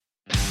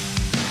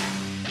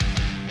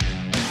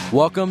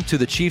Welcome to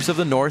the Chiefs of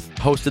the North,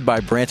 hosted by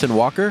Branton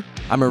Walker.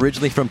 I'm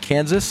originally from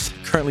Kansas,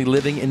 currently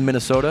living in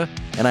Minnesota,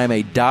 and I'm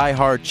a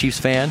die-hard Chiefs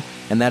fan,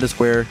 and that is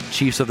where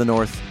Chiefs of the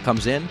North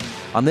comes in.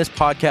 On this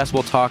podcast,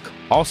 we'll talk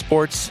all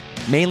sports,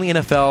 mainly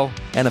NFL,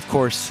 and of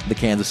course, the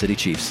Kansas City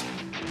Chiefs.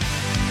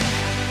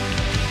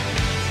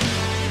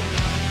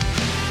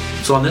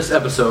 So on this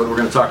episode, we're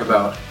going to talk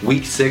about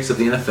Week 6 of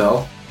the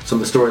NFL,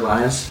 some of the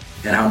storylines,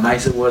 and how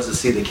nice it was to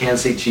see the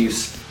Kansas City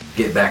Chiefs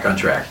get back on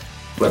track.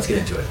 Let's get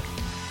into it.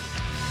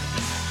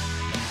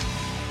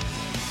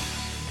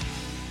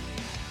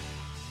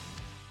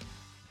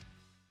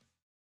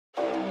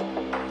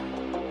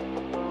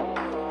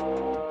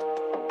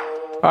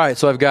 All right,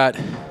 so I've got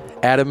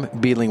Adam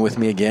Beedling with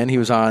me again. He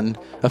was on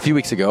a few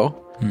weeks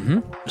ago.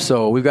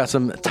 So we've got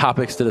some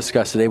topics to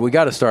discuss today. We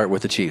got to start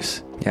with the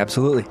Chiefs.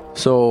 Absolutely.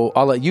 So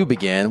I'll let you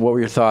begin. What were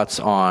your thoughts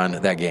on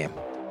that game?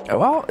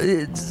 Well,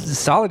 it's a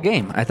solid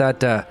game. I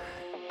thought I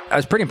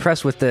was pretty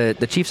impressed with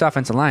the Chiefs'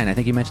 offensive line. I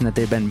think you mentioned that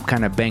they've been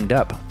kind of banged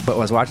up. But I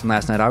was watching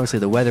last night. Obviously,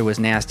 the weather was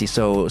nasty,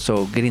 so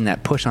getting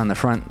that push on the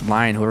front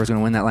line, whoever's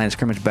going to win that line of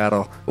scrimmage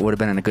battle would have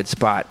been in a good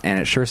spot. And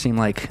it sure seemed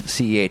like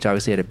CEH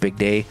obviously had a big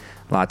day.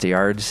 Lots of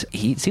yards.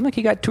 He seemed like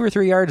he got 2 or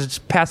 3 yards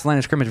past the line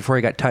of scrimmage before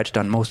he got touched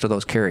on most of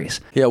those carries.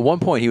 Yeah, at one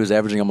point he was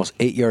averaging almost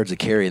 8 yards a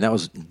carry, and that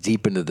was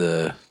deep into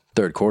the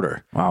third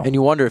quarter. Wow. And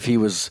you wonder if he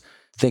was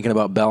thinking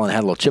about Bell and had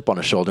a little chip on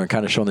his shoulder and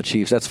kind of showing the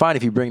Chiefs, that's fine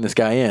if you bring this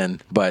guy in,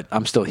 but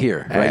I'm still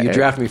here. Right? You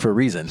drafted me for a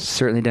reason.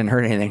 Certainly didn't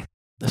hurt anything.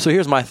 So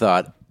here's my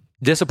thought.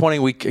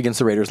 Disappointing week against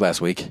the Raiders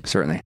last week.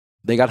 Certainly.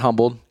 They got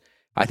humbled.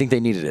 I think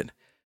they needed it.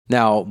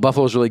 Now,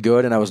 Buffalo's really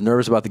good, and I was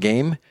nervous about the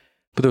game,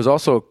 but there was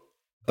also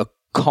a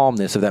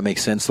calmness, if that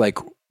makes sense, like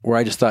where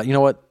I just thought, you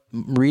know what,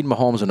 Reed and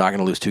Mahomes are not going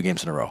to lose 2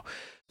 games in a row.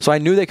 So I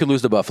knew they could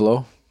lose to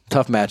Buffalo.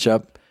 Tough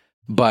matchup.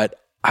 But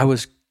I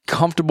was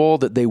comfortable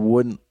that they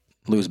wouldn't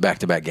lose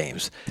back-to-back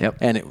games. Yep.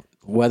 And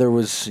weather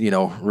was,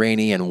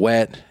 rainy and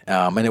wet.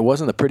 And it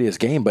wasn't the prettiest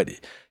game, but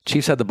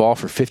Chiefs had the ball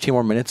for 15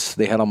 more minutes.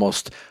 They had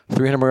almost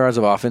 300 more yards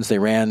of offense. They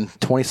ran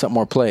 20-something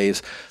more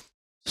plays.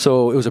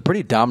 So it was a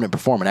pretty dominant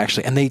performance,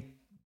 actually. And they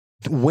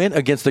went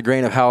against the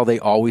grain of how they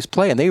always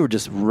play, and they were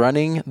just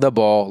running the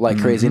ball like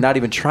crazy, not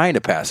even trying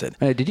to pass it.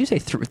 Did you say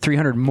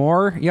 300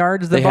 more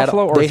yards than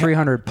Buffalo, or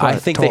 300 plus? I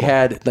think total? they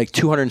had like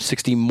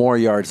 260 more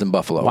yards than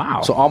Buffalo.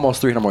 Wow. So almost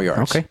 300 more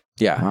yards. Okay.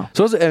 Yeah. Wow.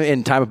 So it was,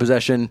 in time of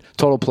possession,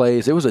 total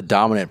plays, it was a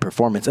dominant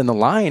performance. And the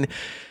line,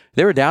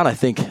 they were down, I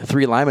think,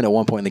 3 linemen at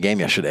one point in the game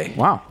yesterday.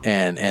 Wow.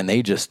 And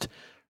they just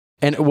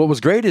 – and what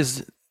was great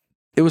is –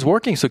 it was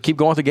working, so keep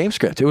going with the game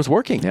script. It was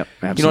working. Yep,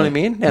 absolutely. You know what I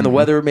mean? And the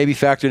weather maybe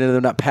factored into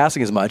them not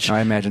passing as much.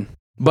 I imagine.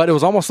 But it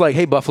was almost like,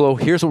 hey, Buffalo,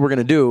 here's what we're going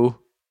to do.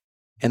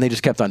 And they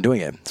just kept on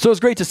doing it. So it was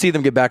great to see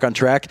them get back on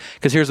track,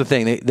 because here's the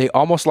thing. They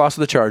almost lost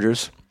to the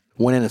Chargers,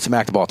 went in and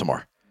smacked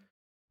Baltimore.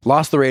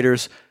 Lost the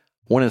Raiders,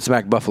 went in and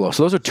smacked Buffalo.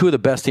 So those are 2 of the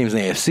best teams in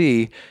the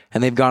AFC,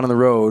 and they've gone on the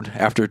road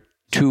after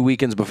 2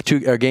 weekends before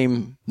a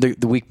game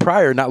the week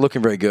prior, not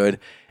looking very good,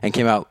 and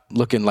came out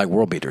looking like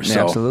world beaters.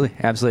 Yeah, so.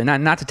 Absolutely.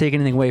 Not to take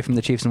anything away from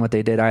the Chiefs and what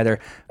they did either.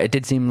 It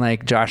did seem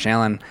like Josh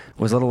Allen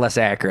was a little less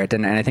accurate,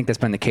 and I think that's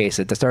been the case.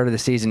 At the start of the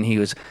season, he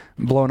was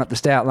blowing up the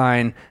stat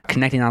line,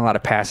 connecting on a lot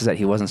of passes that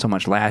he wasn't so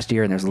much last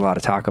year, and there's a lot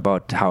of talk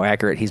about how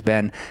accurate he's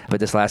been. But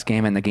this last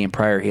game and the game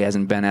prior, he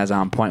hasn't been as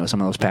on point with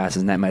some of those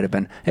passes, and that might have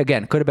been,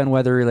 again, could have been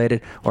weather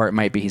related, or it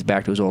might be he's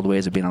back to his old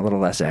ways of being a little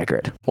less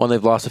accurate. Well,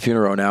 they've lost a few in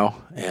a row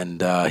now,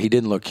 and he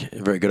didn't look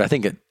very good. I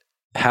think at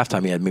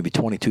halftime he had maybe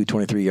 22,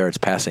 23 yards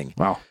passing.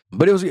 Wow.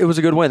 But it was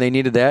a good win. They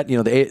needed that. The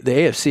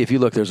AFC, if you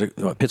look, there's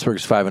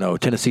Pittsburgh's 5-0,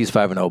 Tennessee's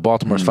 5-0,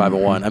 Baltimore's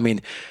 5-1. I mean,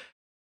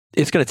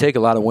 it's going to take a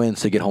lot of wins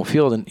to get home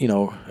field. And,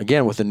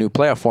 again, with the new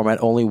playoff format,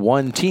 only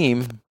one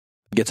team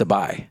gets a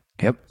bye.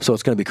 Yep. So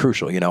it's going to be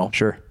crucial,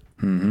 Sure.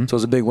 So it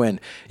was a big win.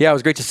 Yeah, it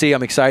was great to see.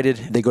 I'm excited.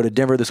 They go to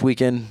Denver this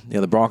weekend.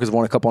 The Broncos have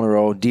won a couple in a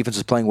row. Defense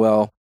is playing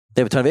well.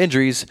 They have a ton of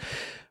injuries.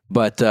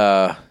 But,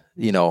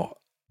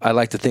 I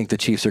like to think the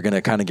Chiefs are going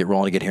to kind of get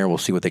rolling again here, and we'll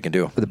see what they can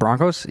do. For the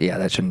Broncos, yeah,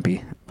 that shouldn't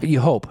be.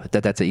 You hope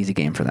that that's an easy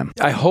game for them.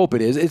 I hope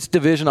it is. It's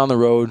division on the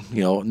road,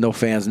 no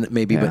fans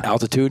maybe, but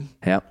altitude.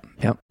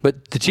 Yep.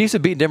 But the Chiefs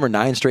have beaten Denver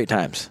 9 straight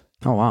times.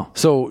 Oh, wow.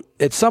 So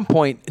at some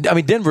point,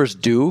 Denver's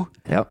due.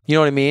 Yep. You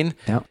know what I mean?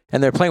 Yep.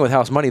 And they're playing with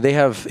house money. They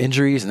have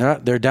injuries,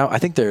 and they're down. I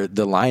think the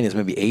line is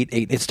maybe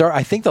 8.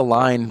 I think the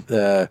line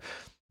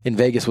in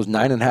Vegas was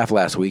 9.5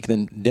 last week.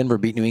 Then Denver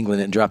beat New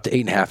England and dropped to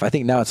 8.5. I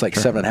think now it's like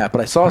 7.5.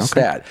 But I saw a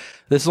stat.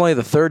 This is only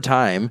the 3rd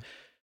time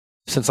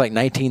since like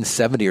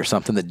 1970 or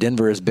something that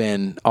Denver has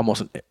been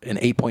almost an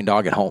 8-point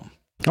dog at home.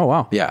 Oh,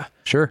 wow. Yeah.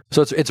 Sure.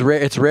 So it's rare.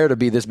 It's rare to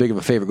be this big of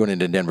a favorite going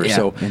into Denver. Yeah,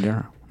 so in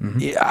Denver.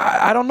 Yeah,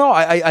 I don't know.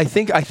 I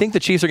think the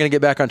Chiefs are going to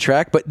get back on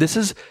track, but this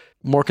is a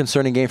more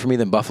concerning game for me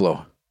than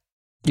Buffalo.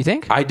 You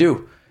think? I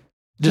do.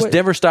 Just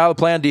Denver style of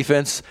play on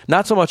defense.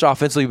 Not so much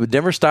offensively, but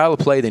Denver style of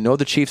play. They know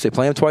the Chiefs. They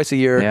play them twice a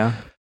year. Yeah.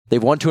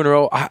 They've won 2 in a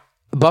row.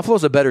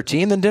 Buffalo's a better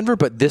team than Denver,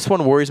 but this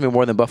one worries me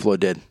more than Buffalo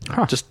did.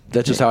 That's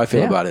just how I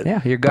feel about it.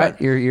 Yeah, your gut,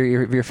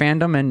 your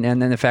fandom, and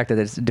then the fact that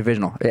it's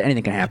divisional.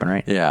 Anything can happen,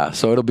 right? Yeah,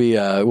 so it'll be.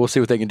 We'll see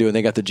what they can do, and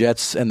they got the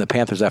Jets and the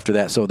Panthers after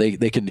that, so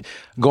they can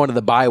go into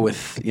the bye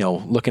with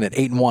looking at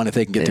 8-1 if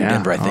they can get through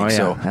Denver. I think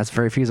so. That's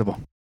very feasible.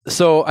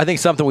 So I think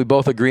something we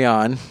both agree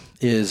on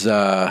is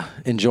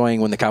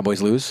enjoying when the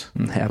Cowboys lose.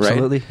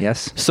 Absolutely, right?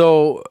 Yes.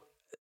 So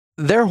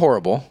they're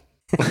horrible.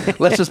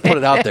 Let's just put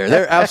it out there.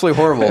 They're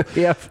absolutely horrible.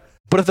 Yep.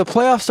 But if the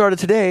playoffs started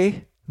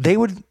today, they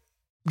would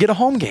get a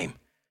home game.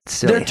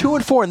 Silly. They're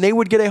 2-4, and they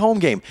would get a home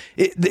game.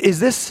 Is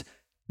this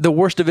the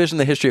worst division in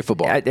the history of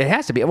football? It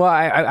has to be. Well,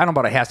 I don't know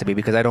about it has to be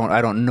because I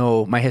don't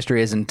know. My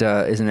history isn't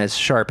as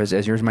sharp as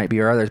yours might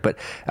be or others, but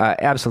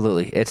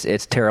absolutely,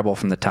 it's terrible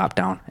from the top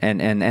down.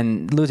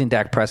 And losing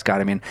Dak Prescott,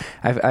 I mean,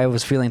 I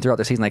was feeling throughout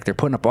the season like they're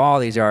putting up all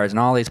these yards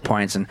and all these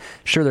points, and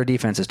sure their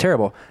defense is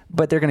terrible,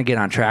 but they're going to get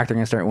on track. They're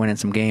going to start winning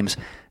some games.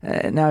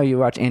 Now you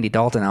watch Andy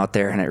Dalton out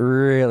there, and it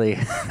really,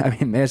 I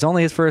mean, it's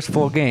only his first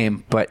full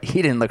game, but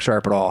he didn't look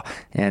sharp at all,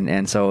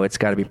 and so it's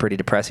got to be pretty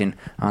depressing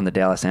on the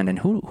Dallas end. And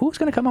who's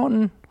going to come out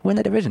and win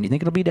the division? Do you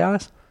think it'll be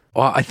Dallas?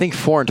 Well, I think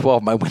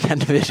 4-12 might win that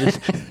division.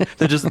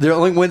 Their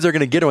only wins they're going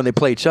to get when they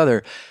play each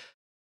other.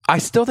 I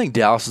still think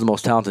Dallas is the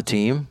most talented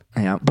team.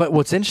 Yeah. But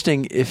what's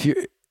interesting,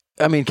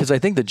 because I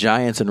think the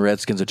Giants and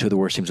Redskins are two of the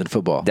worst teams in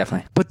football.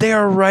 Definitely. But they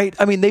are right.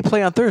 I mean, they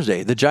play on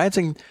Thursday.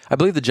 I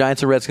believe the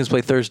Giants and Redskins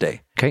play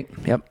Thursday. Okay.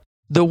 Yep.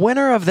 The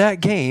winner of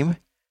that game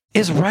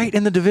is right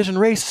in the division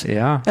race.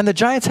 Yeah. And the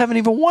Giants haven't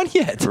even won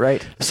yet.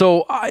 Right.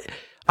 So I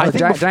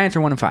think Giants are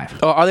 1-5.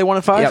 Oh, are they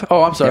 1-5? Yep.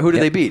 Oh, I'm sorry. Yep. Who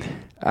did they beat?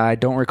 I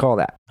don't recall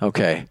that.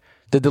 Okay.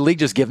 Did the league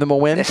just give them a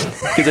win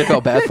because they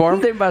felt bad for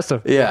them? They must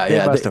have. Yeah.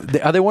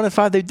 Are they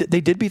 1-5?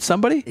 They did beat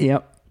somebody?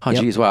 Yep. Oh,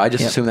 geez. Wow. I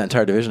just assumed that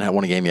entire division hadn't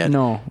won a game yet.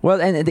 No.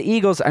 Well, and the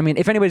Eagles, I mean,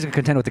 if anybody's going to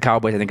contend with the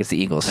Cowboys, I think it's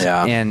the Eagles.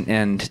 Yeah.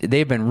 And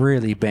they've been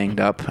really banged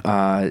up.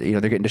 They're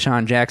getting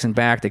Deshaun Jackson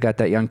back. They got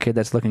that young kid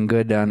that's looking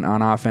good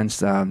on offense.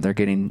 They're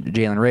getting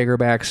Jalen Reagor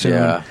back soon.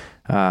 Yeah.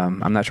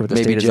 I'm not sure what the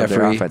Maybe status of their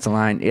Jeffrey. offensive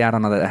line. Yeah, I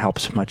don't know that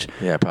helps much.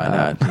 Yeah, probably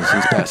not.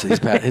 He's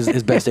past,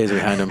 his best days are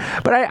behind him.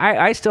 But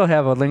I still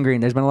have a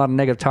lingering. There's been a lot of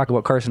negative talk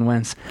about Carson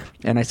Wentz,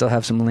 and I still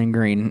have some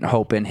lingering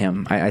hope in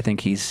him. I think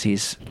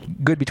he's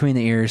good between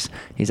the ears.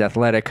 He's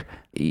athletic.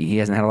 He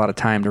hasn't had a lot of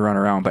time to run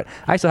around, but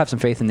I still have some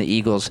faith in the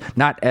Eagles,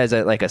 not as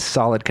a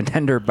solid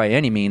contender by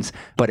any means,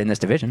 but in this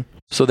division.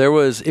 So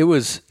it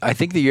was I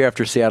think the year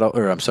after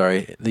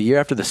the year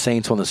after the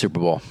Saints won the Super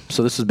Bowl.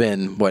 So this has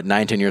been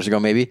 9-10 years ago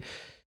maybe.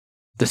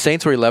 The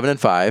Saints were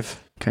 11-5.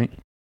 Okay.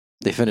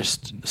 They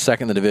finished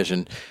second in the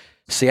division.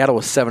 Seattle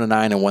was 7-9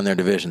 and won their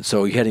division.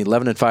 So you had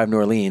 11-5 New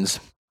Orleans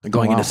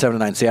going into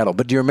 7-9 Seattle.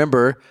 But do you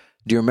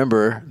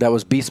remember that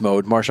was beast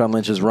mode, Marshawn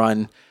Lynch's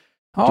run?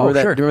 Oh,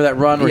 sure. Do you remember that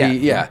run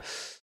where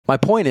My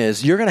point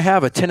is, you're going to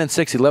have a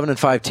 10-6,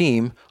 11-5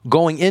 team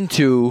going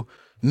into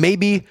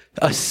maybe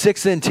a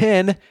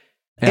 6-10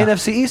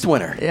 NFC East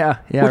winner. Yeah,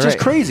 which is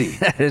crazy.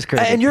 That is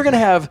crazy. And you're going to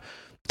have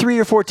 3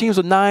 or 4 teams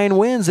with 9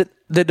 wins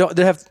that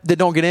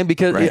don't get in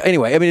because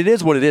anyway. I mean, it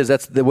is what it is.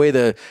 That's the way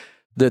the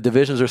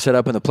divisions are set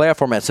up and the playoff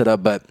format's set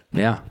up. But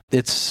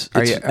it's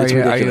ridiculous.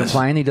 Are you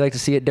implying that you'd like to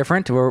see it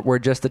different, where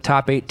just the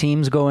top 8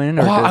 teams go in?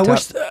 Or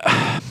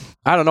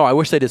I don't know. I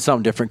wish they did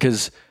something different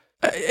because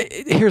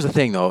here's the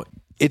thing, though.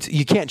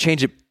 You can't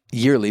change it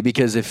yearly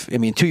because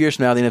 2 years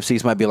from now, the NFC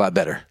East might be a lot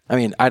better. I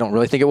mean, I don't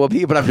really think it will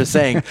be, but I'm just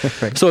saying.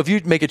 Right. So if you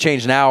make a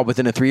change now, but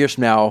then 3 years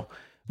from now,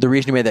 the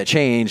reason you made that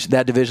change,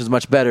 that division is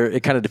much better.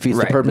 It kind of defeats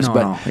the purpose.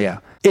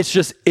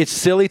 It's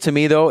silly to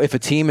me, though, if a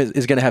team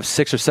is going to have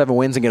 6 or 7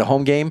 wins and get a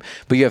home game,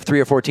 but you have 3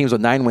 or 4 teams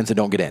with 9 wins that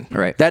don't get in.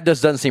 Right. That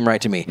doesn't seem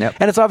right to me. Yep.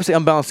 And it's obviously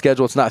unbalanced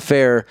schedule. It's not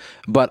fair,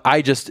 but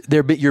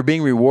you're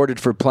being rewarded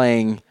for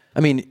playing.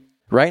 I mean,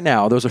 right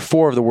now, those are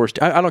 4 of the worst.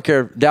 I don't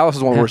care. Dallas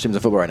is one of the worst teams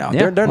in football right now.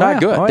 Yeah. They're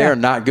not good. They are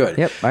not good.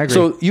 Yep, I agree.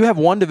 So you have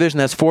one division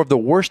that's 4 of the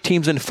worst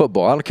teams in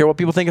football. I don't care what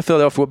people think of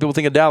Philadelphia, what people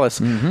think of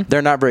Dallas. Mm-hmm.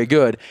 They're not very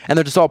good. And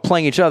they're just all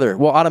playing each other.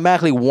 Well,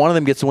 automatically, one of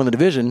them gets to win the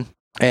division,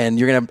 and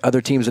you're going to have other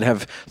teams that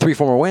have 3 or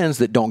 4 more wins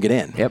that don't get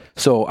in. Yep.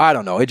 So I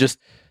don't know. The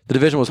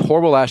division was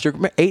horrible last year.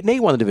 8-8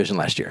 won the division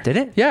last year. Did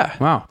it? Yeah.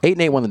 Wow.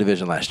 8-8 won the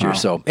division last year. Wow.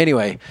 So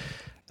anyway,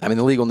 I mean,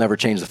 the league will never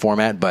change the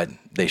format, but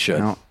they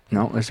should.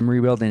 No, there's some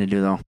rebuilding to do,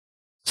 though.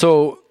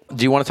 So,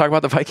 do you want to talk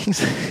about the Vikings?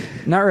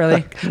 Not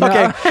really.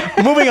 Okay,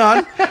 moving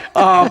on.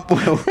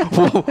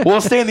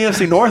 We'll stay in the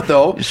NFC North,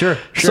 though. Sure.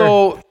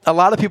 So, a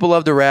lot of people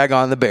love to rag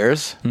on the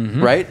Bears,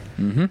 right?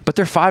 Mm-hmm. But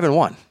they're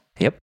 5-1.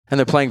 Yep. And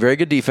they're playing very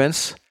good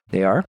defense.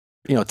 They are.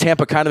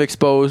 Tampa kind of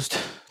exposed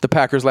the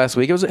Packers last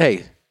week. It was,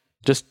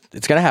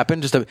 it's going to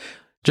happen.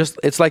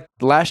 It's like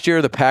last year,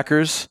 the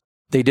Packers,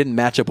 they didn't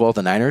match up well with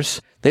the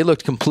Niners. They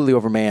looked completely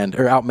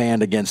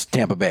outmanned against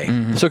Tampa Bay.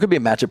 Mm-hmm. So it could be a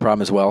matchup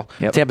problem as well.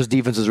 Yep. Tampa's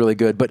defense is really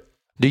good. But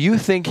do you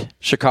think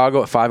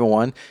Chicago at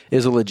 5-1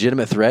 is a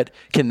legitimate threat?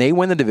 Can they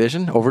win the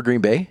division over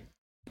Green Bay?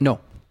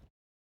 No.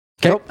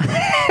 Okay. Nope.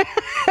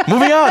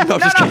 Moving on. No, I'm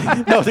just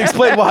kidding. No,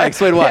 explain why.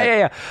 Explain why.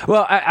 Yeah.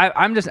 Well,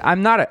 honestly,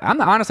 I'm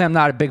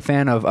not a big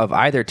fan of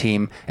either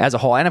team as a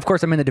whole. And of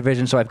course, I'm in the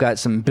division, so I've got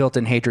some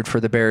built-in hatred for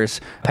the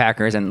Bears,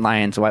 Packers, and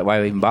Lions.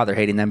 Why even bother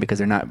hating them? Because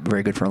they're not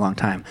very good for a long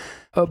time.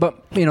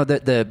 But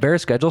the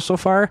Bears' schedule so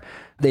far,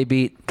 they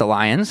beat the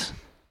Lions,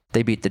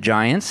 they beat the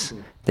Giants.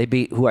 They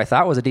beat who I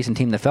thought was a decent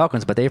team, the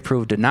Falcons, but they've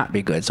proved to not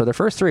be good. So their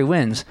first 3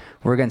 wins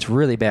were against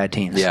really bad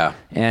teams. Yeah.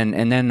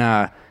 And then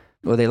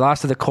they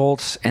lost to the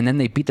Colts, and then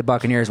they beat the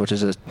Buccaneers, which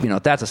is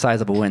that's a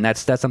sizable win.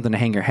 That's something to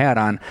hang your hat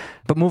on.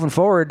 But moving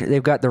forward,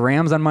 they've got the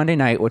Rams on Monday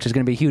night, which is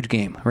going to be a huge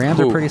game.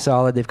 Rams are pretty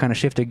solid. They've kind of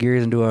shifted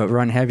gears into a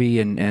run heavy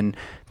and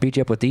beat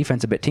you up with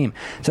defense a bit team.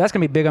 So that's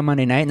going to be big on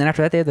Monday night. And then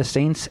after that, they have the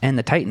Saints and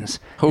the Titans.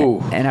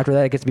 And after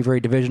that, it gets to be very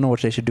divisional,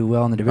 which they should do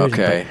well in the division.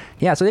 Okay.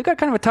 But yeah, so they've got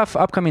kind of a tough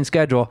upcoming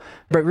schedule.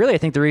 But really, I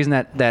think the reason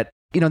that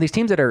these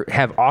teams that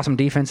have awesome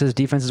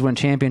defenses win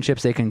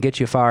championships, they can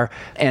get you far.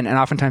 And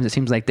oftentimes it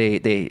seems like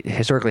they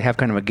historically have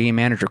kind of a game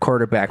manager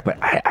quarterback. But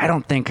I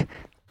don't think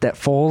that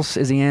Foles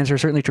is the answer.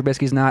 Certainly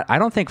Trubisky's not. I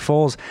don't think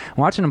Foles,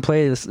 watching him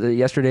play this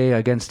yesterday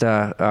against,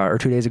 or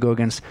 2 days ago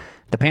against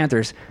the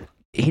Panthers,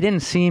 he didn't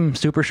seem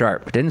super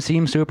sharp, didn't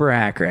seem super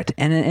accurate.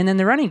 And then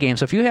the running game.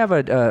 So if you have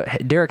a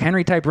Derrick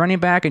Henry type running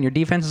back and your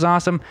defense is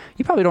awesome,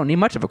 you probably don't need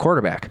much of a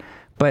quarterback.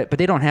 But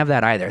they don't have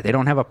that either. They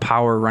don't have a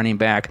power running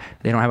back.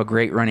 They don't have a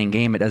great running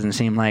game, it doesn't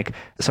seem like.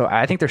 So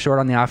I think they're short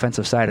on the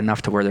offensive side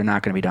enough to where they're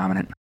not going to be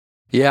dominant.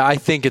 Yeah, I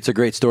think it's a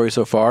great story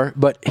so far.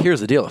 But here's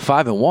the deal.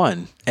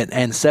 5-1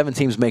 and 7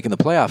 teams making the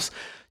playoffs,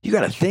 you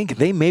got to think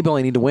they maybe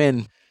only need to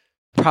win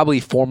probably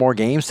 4 more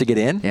games to get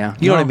in. Yeah.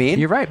 You know what I mean?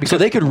 You're right. So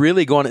they could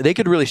really go on. They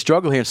could really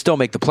struggle here and still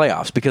make the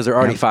playoffs because they're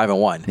already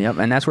 5-1. Yep,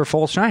 and that's where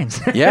Foles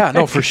shines. Yeah,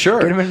 no, for sure.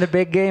 Get him in the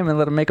big game and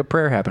let him make a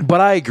prayer happen. But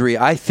I agree.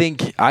 I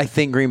think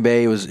Green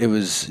Bay was a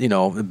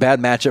bad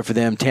matchup for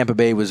them. Tampa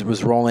Bay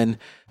was rolling.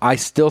 I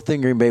still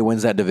think Green Bay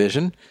wins that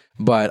division,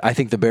 but I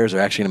think the Bears are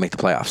actually going to make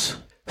the playoffs.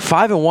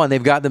 5-1,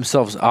 they've got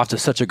themselves off to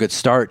such a good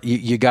start.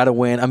 You got to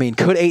win. I mean,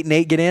 could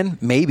 8-8 get in?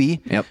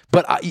 Maybe. Yep.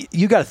 But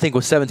you got to think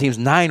with 7 teams,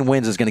 9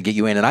 wins is going to get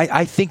you in, and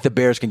I think the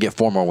Bears can get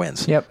 4 more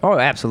wins. Yep. Oh,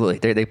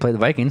 absolutely. They play the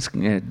Vikings,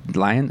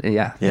 Lions.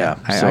 Yeah.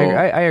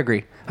 I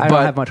agree. I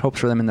don't have much hopes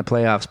for them in the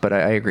playoffs, but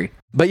I agree.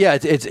 But yeah,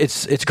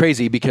 it's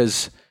crazy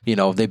because they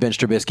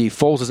benched Trubisky.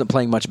 Foles isn't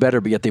playing much better,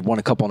 but yet they've won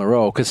a couple in a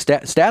row. Because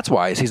stats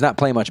wise, he's not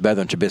playing much better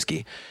than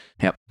Trubisky.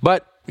 Yep.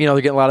 But they're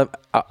getting a lot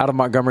out of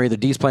Montgomery. The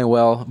D's playing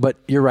well, but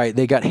you're right.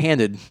 They got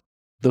handed.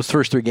 Those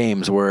first 3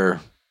 games were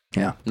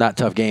not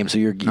tough games. So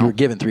you're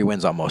given 3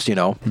 wins almost.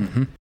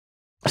 Mm-hmm.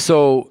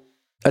 So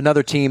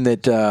another team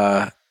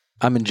that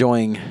I'm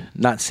enjoying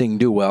not seeing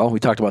do well. We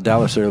talked about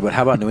Dallas earlier, but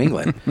how about New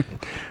England?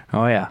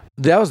 Oh, yeah.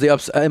 That was the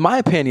upside. In my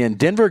opinion,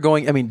 Denver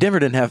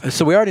didn't have,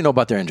 so we already know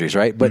about their injuries,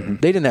 right?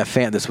 But they didn't have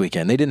Fant this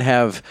weekend. They didn't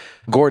have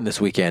Gordon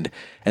this weekend.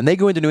 And they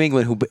go into New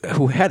England,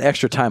 who had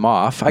extra time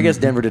off. I guess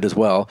Denver did as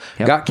well.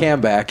 Yep. Got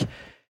Cam back.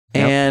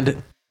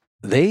 And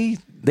they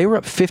were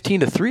up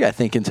 15-3, I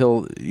think,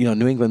 until,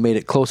 New England made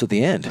it close at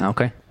the end.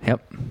 Okay.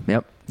 Yep.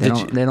 They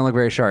don't look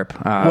very sharp.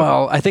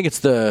 Well, I think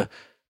it's the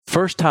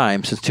first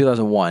time since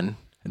 2001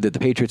 that the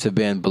Patriots have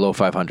been below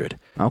 500.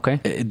 Okay.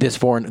 This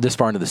far into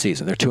the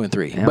season. They're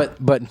 2-3. Yeah.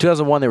 But in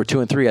 2001 they were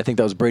 2-3. I think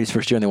that was Brady's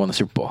first year and they won the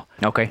Super Bowl.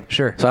 Okay,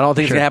 sure. So I don't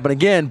think it's going to happen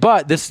again,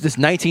 but this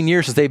 19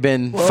 years since they've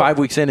been 5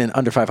 weeks in and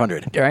under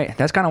 500. Right.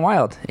 That's kind of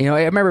wild. I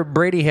remember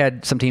Brady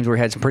had some teams where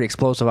he had some pretty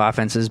explosive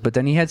offenses, but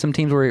then he had some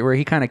teams where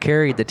he kind of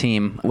carried the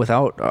team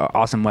without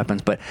awesome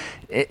weapons. But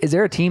is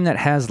there a team that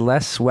has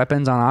less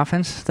weapons on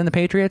offense than the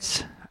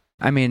Patriots?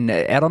 I mean,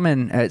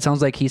 Edelman, it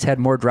sounds like he's had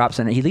more drops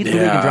than he leads the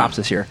league in drops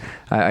this year.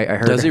 I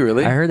heard. Does he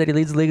really? I heard that he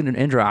leads the league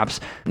in drops.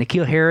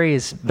 N'Keal Harry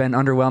has been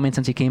underwhelming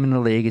since he came into the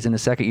league. He's in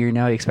his 2nd year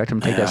now. You expect him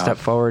to take that step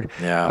forward.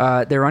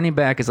 Yeah. Their running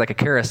back is like a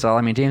carousel.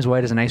 I mean, James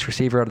White is a nice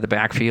receiver out of the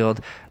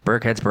backfield.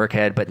 Burkhead's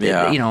Burkhead, but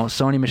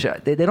Sony Michel.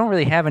 They don't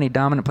really have any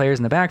dominant players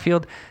in the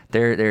backfield.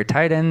 They're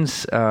tight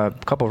ends, a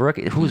couple of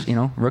rookies.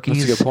 Rookies?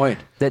 That's a good point.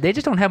 They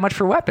just don't have much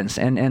for weapons,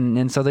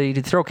 and so they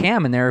throw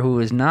Cam in there,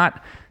 who is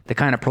not the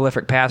kind of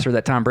prolific passer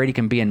that Tom Brady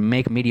can be and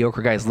make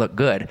mediocre guys look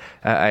good.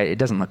 It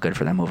doesn't look good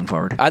for them moving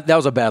forward. That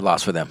was a bad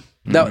loss for them.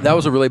 That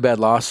was a really bad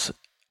loss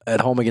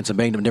at home against a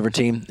banged up Denver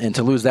team, and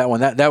to lose that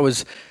one,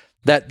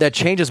 that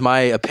changes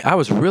my. I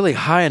was really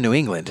high on New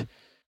England.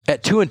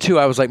 At 2-2,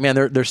 I was like, man,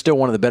 they're still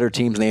one of the better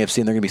teams in the AFC,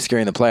 and they're going to be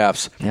scary in the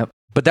playoffs. Yep.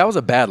 But that was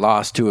a bad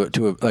loss to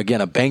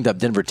a banged up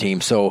Denver team.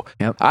 So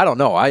I don't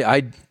know.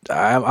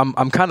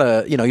 I'm kind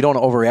of you don't want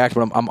to overreact,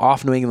 but I'm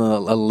off New England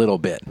a little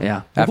bit.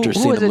 Yeah. After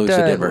seeing them lose to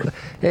Denver.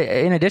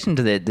 In addition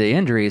to the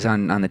injuries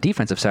on the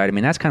defensive side, I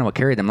mean that's kind of what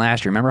carried them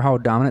last year. Remember how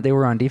dominant they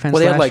were on defense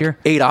last year? Well,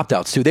 they had 8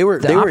 opt-outs too. They were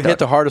hit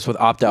the hardest with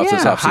opt-outs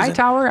this offseason.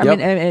 Hightower. I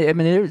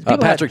mean,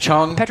 Patrick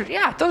Chung.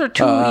 Those are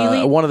 2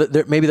 elite. One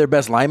of maybe their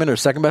best lineman or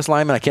second best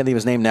lineman. I can't think of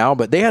his name now,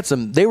 but they had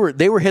some. They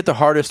were hit the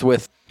hardest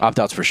with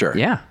opt-outs for sure.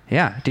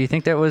 Yeah. Do you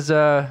think that was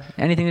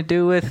anything to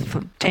do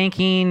with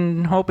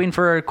tanking, hoping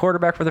for a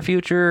quarterback for the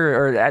future,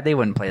 or they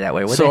wouldn't play that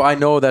way, would they? I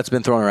know that's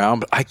been thrown around,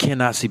 but I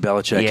cannot see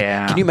Belichick.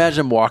 Yeah. Can you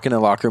imagine him walking in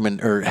the locker room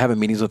or having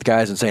meetings with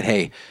guys and saying,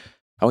 hey,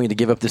 I want you to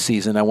give up the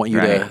season. I want you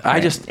to. I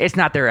just. It's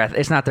not their.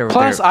 It's not their.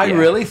 Plus, I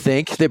really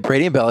think that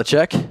Brady and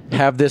Belichick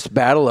have this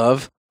battle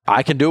of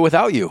I can do it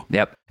without you.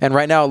 Yep. And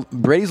right now,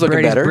 Brady's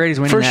looking better. Brady's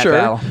winning for that sure.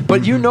 battle.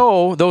 But you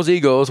know, those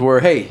egos were,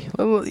 hey,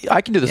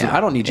 I can do this. Yeah.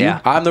 I don't need you.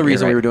 Yeah. I'm the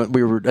reason You're right.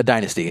 we were a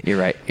dynasty. You're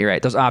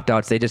right. Those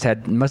opt-outs, they just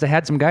must have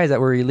had some guys that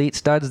were elite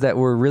studs that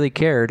were really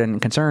cared and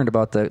concerned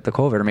about the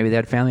COVID, or maybe they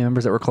had family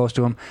members that were close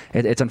to them.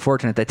 It's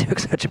unfortunate they took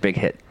such a big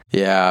hit.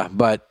 Yeah,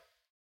 but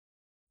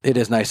it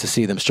is nice to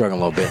see them struggling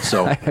a little bit.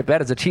 So I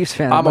bet as a Chiefs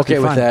fan, I'm okay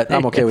with that.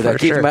 I'm okay with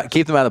that. Sure.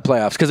 Keep them out of the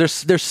playoffs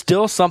because there's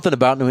still something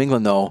about New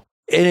England though.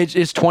 And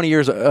it's 20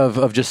 years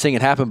of just seeing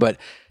it happen. But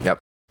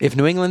if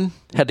New England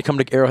had to come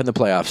to Arrowhead in the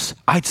playoffs,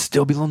 I'd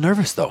still be a little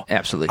nervous, though.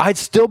 Absolutely. I'd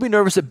still be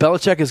nervous that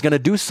Belichick is going to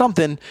do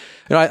something.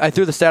 I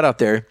threw the stat out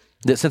there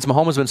that since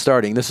Mahomes has been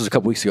starting, this was a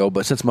couple weeks ago,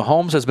 but since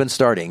Mahomes has been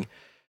starting,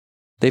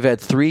 they've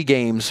had 3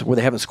 games where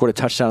they haven't scored a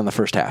touchdown in the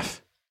first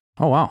half.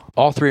 Oh, wow.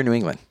 All 3 in New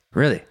England.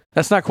 Really?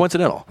 That's not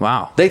coincidental.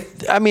 Wow.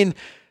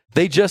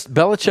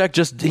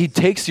 Belichick he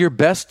takes your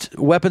best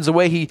weapons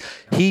away.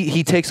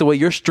 He takes away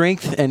your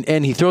strength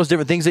and he throws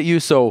different things at you.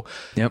 So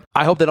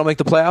I hope they don't make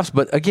the playoffs.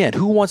 But again,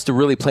 who wants to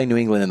really play New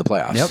England in the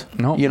playoffs? Yep.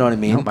 No. You know what I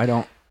mean? Nope, I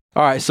don't.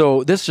 All right.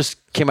 So this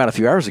just came out a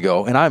few hours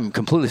ago, and I'm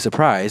completely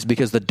surprised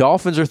because the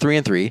Dolphins are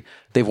 3-3.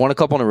 They've won a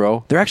couple in a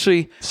row. They're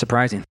actually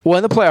surprising. Well,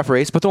 in the playoff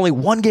race, but they're only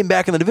 1 game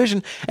back in the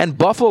division. And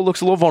Buffalo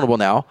looks a little vulnerable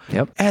now.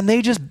 Yep. And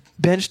they just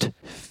benched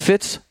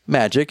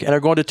Fitzmagic and are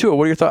going to Tua.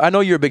 What are your thoughts? I know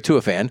you're a big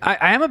Tua fan.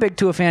 I am a big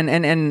Tua fan,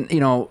 and you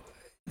know,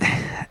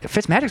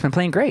 Fitzmagic's been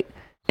playing great.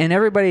 And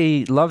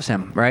everybody loves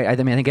him, right? I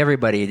think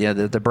everybody,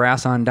 the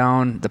brass on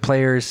down, the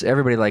players,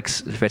 everybody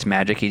likes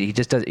Fitzmagic. He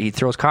just does. He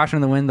throws caution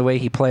in the wind the way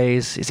he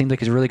plays. He seems like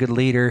he's a really good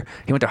leader.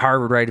 He went to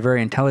Harvard, right? A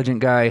very intelligent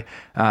guy.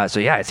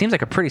 So yeah, it seems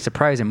like a pretty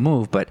surprising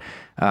move. But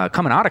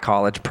coming out of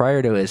college,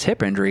 prior to his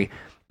hip injury,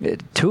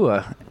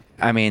 Tua,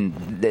 I mean,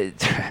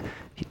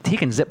 he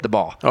can zip the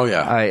ball. Oh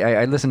yeah.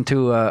 I listened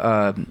to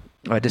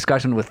a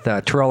discussion with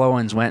Terrell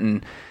Owens,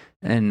 went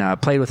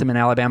and played with him in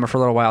Alabama for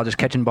a little while, just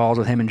catching balls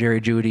with him and Jerry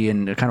Jeudy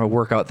and kind of a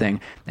workout thing.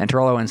 And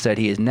Terrell Owens said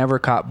he has never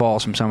caught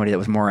balls from somebody that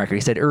was more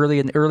accurate. He said early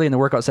in the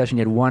workout session, he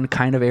had one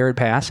kind of arid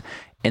pass,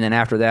 and then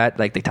after that,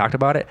 like they talked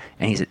about it,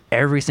 and he said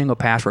every single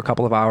pass for a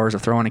couple of hours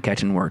of throwing and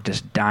catching were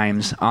just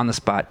dimes on the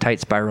spot, tight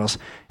spirals.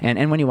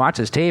 And when you watch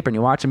his tape and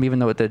you watch him, even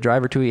though with the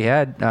drive or two he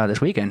had this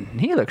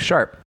weekend, he looks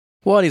sharp.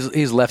 Well,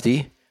 he's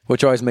lefty,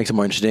 which always makes him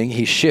more interesting.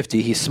 He's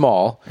shifty. He's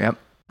small. Yep.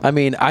 I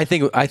mean, I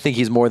think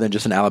he's more than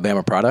just an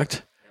Alabama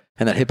product.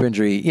 And that hip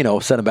injury,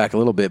 set him back a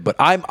little bit. But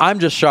I'm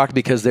just shocked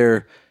because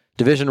they're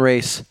division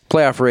race,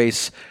 playoff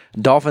race.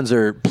 Dolphins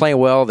are playing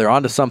well. They're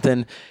onto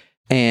something.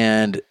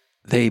 And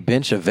they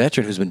bench a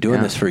veteran who's been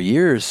doing this for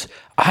years.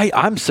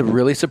 I'm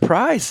really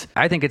surprised.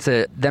 I think it's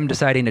them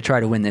deciding to try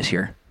to win this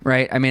year,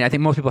 right? I mean, I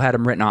think most people had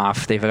them written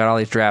off. They've got all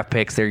these draft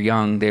picks. They're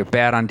young. They're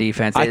bad on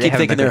defense. I keep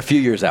thinking they're a few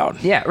years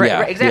out. Yeah,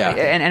 right,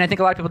 exactly. Yeah. And I think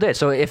a lot of people did.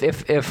 So if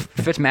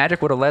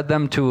Fitzmagic would have led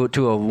them to a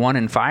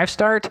 1-5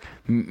 start,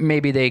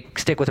 maybe they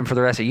stick with him for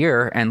the rest of the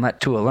year and let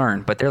Tua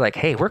learn. But they're like,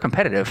 hey, we're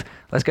competitive.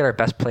 Let's get our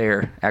best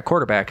player at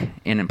quarterback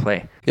in and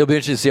play. It'll be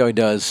interesting to see how he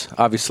does.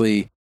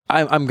 Obviously,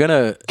 I'm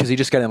gonna, because he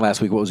just got in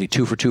last week. What was he,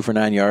 2 for 2 for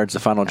 9 yards,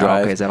 the final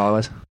drive? Okay, is that all it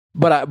was?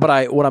 But what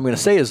I'm going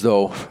to say is,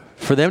 though,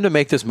 for them to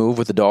make this move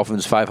with the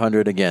Dolphins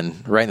 500, again,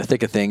 right in the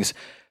thick of things,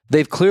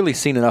 they've clearly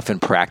seen enough in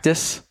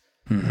practice.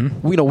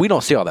 Mm-hmm. We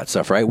don't see all that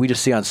stuff, right? We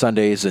just see on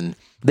Sundays, and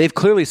they've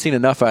clearly seen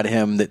enough out of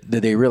him that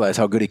they realize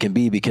how good he can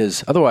be,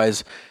 because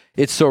otherwise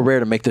it's so rare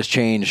to make this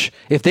change.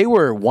 If they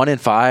were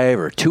 1-5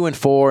 or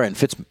 2-4 and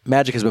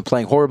Fitzmagic has been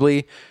playing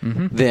horribly,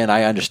 then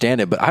I understand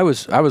it. But I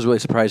was really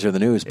surprised to hear the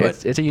news.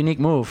 But it's a unique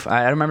move.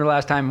 I remember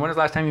last time. When was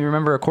the last time you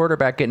remember a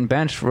quarterback getting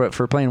benched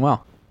for playing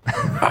well?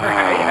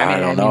 I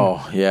don't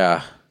know.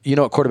 Yeah. You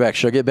know what quarterback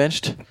should get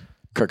benched?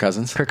 Kirk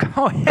Cousins.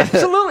 Oh,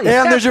 absolutely.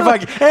 And there's your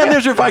Viking. And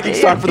there's your Viking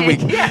stock for the week.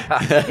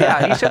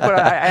 Yeah, he should. But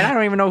I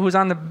don't even know who's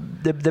on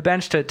the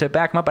bench to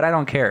back him up. But I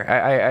don't care.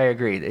 I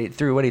agree. He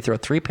threw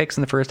 3 picks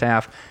in the first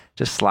half.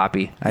 Just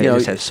sloppy. I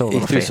just have so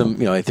little faith.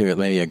 He threw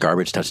maybe a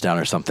garbage touchdown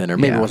or something, or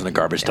maybe it wasn't a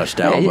garbage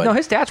touchdown. No,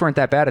 his stats weren't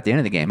that bad at the end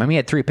of the game. I mean, he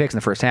had 3 picks in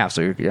the first half,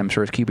 so I'm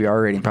sure his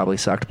QBR rating probably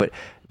sucked.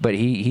 But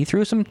he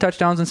threw some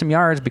touchdowns and some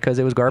yards because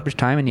it was garbage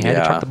time and you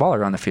had to chuck the ball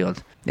around the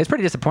field. It's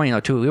pretty disappointing, though,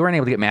 too. We weren't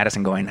able to get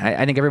Madison going.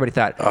 I think everybody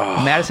thought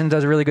Madison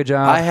does a really good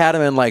job. I had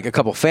him in like a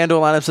couple FanDuel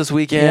lineups this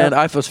weekend.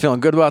 I was feeling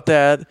good about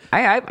that.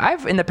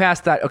 I've in the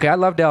past thought, okay, I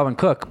love Dalvin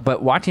Cook,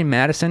 but watching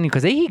Madison,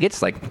 because he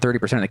gets like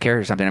 30% of the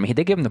carries or something. I mean,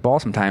 they give him the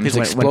ball sometimes. He's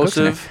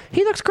explosive.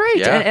 He looks great.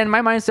 Yeah. And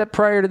my mindset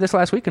prior to this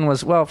last weekend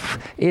was, well,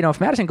 if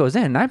Madison goes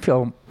in, I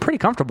feel pretty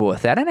comfortable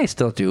with that, and I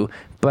still do,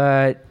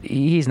 but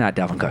he's not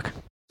Dalvin Cook.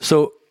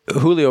 So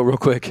Julio, real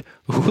quick.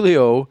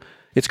 Julio,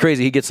 it's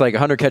crazy. He gets like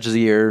 100 catches a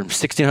year,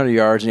 1,600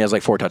 yards, and he has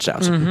like 4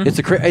 touchdowns.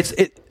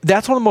 Mm-hmm.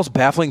 That's one of the most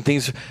baffling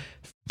things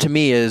to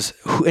me is,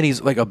 and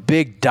he's like a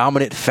big,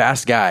 dominant,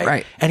 fast guy,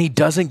 right? And he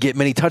doesn't get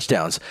many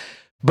touchdowns.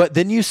 But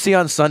then you see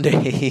on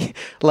Sunday,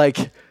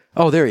 like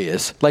Oh, there he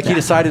is. Like he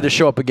decided to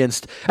show up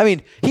against. I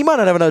mean, he might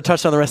not have another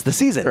touchdown the rest of the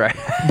season, Right.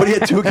 But he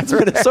had 2 against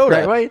Minnesota.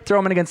 Right, well, throw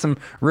him in against some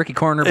rookie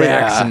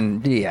cornerbacks,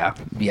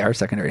 and our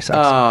secondary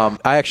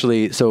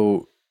sucks.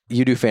 So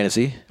you do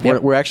fantasy.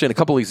 Yep. We're actually in a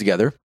couple leagues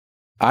together.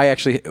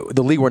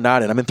 The league we're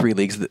not in, I'm in 3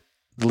 leagues.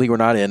 The league we're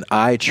not in,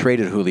 I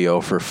traded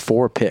Julio for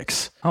 4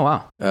 picks. Oh,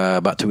 wow.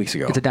 About 2 weeks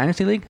ago. It's a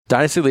dynasty league?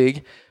 Dynasty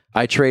league.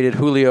 I traded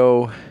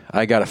Julio.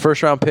 I got a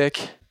first-round pick,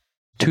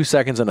 2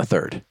 seconds, and a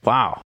third.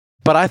 Wow.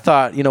 But I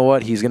thought, you know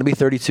what? He's going to be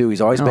 32.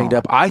 He's always banged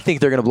up. I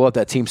think they're going to blow up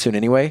that team soon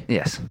anyway.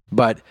 Yes.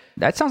 But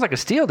that sounds like a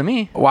steal to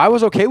me. Well, I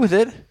was okay with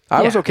it.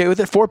 I was okay with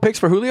it. 4 picks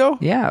for Julio?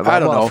 Yeah. I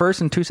don't know. First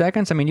and 2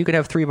 seconds. I mean, you could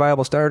have 3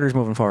 viable starters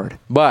moving forward.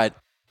 But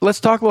let's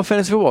talk about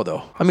fantasy football,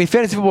 though. I mean,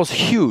 fantasy football is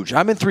huge.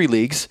 I'm in 3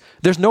 leagues.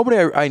 There's nobody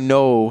I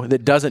know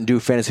that doesn't do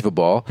fantasy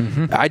football.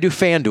 Mm-hmm. I do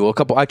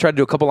FanDuel. I try to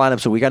do a couple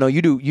lineups a week. I know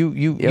you do.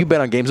 You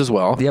bet on games as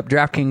well. Yep.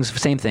 DraftKings,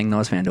 same thing. No,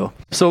 it's FanDuel.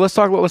 So let's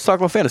talk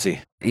about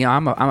fantasy. You know,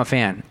 I'm a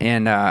fan,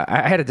 and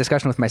I had a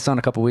discussion with my son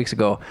a couple weeks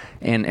ago,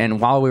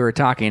 and while we were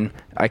talking,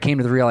 I came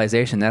to the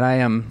realization that I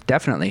am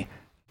definitely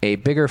a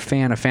bigger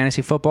fan of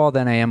fantasy football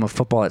than I am of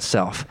football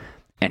itself.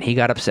 And he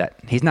got upset.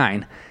 He's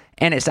 9.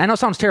 And I know it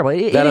sounds terrible.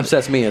 That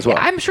upsets me as well.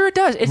 I'm sure it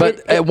does.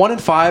 But at 1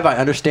 and 5, I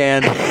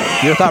understand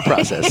your thought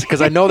process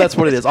because I know that's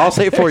what it is. I'll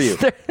say it for you.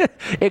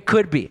 It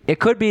could be. It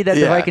could be that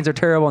the Vikings are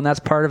terrible, and that's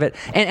part of it.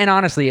 And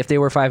honestly, if they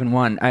were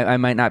 5-1, I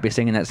might not be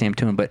singing that same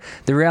tune. But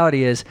the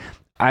reality is,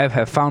 I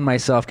have found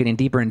myself getting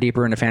deeper and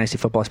deeper into fantasy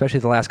football, especially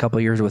the last couple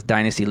of years with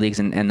dynasty leagues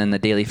and then the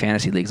daily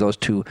fantasy leagues. Those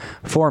 2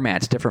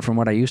 formats, different from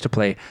what I used to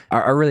play,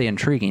 are really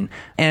intriguing.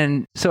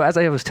 And so as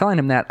I was telling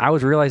him that, I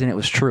was realizing it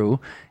was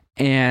true.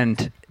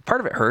 And part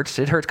of it hurts.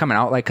 It hurts coming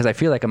out, like, because I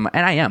feel like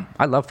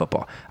I love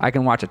football. I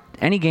can watch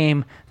any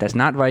game that's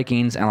not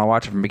Vikings, and I'll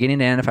watch it from beginning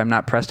to end if I'm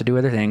not pressed to do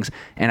other things,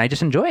 and I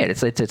just enjoy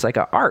it. It's like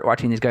an art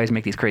watching these guys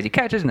make these crazy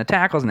catches and the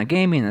tackles and the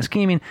gaming and the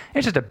scheming.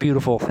 It's just a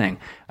beautiful thing.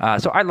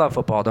 So I love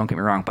football, don't get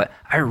me wrong, but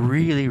I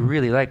really,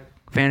 really like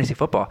fantasy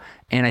football,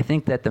 and I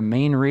think that the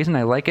main reason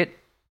I like it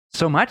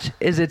so much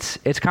is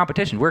it's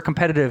competition. We're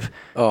competitive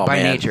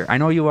by nature. I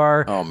know you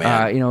are. Oh,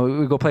 man.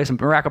 We go play some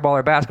racquetball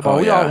or basketball.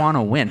 We all want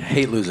to win.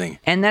 Hate losing.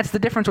 And that's the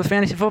difference with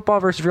fantasy football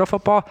versus real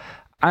football.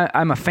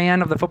 I'm a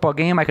fan of the football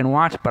game. I can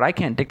watch, but I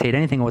can't dictate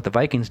anything of what the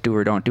Vikings do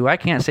or don't do. I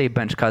can't say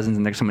bench Cousins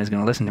and somebody's going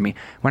to listen to me.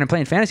 When I'm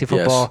playing fantasy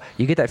football,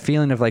 you get that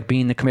feeling of like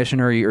being the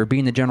commissioner or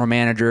being the general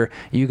manager.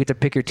 You get to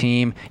pick your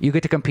team. You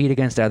get to compete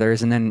against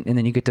others, and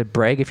then you get to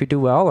brag if you do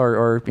well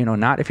or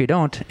not if you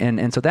don't.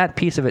 And so that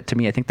piece of it, to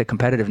me, I think the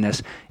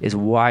competitiveness is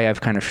why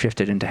I've kind of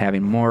shifted into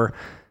having more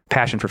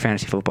passion for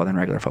fantasy football than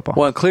regular football.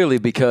 Well, clearly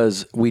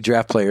because we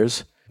draft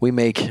players, we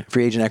make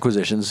free agent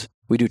acquisitions,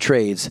 we do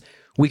trades.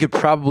 We could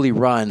probably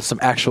run some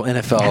actual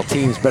NFL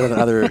teams better than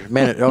other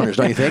owners,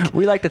 don't you think?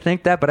 We like to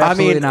think that, but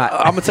absolutely not.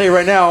 I'm going to tell you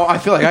right now, I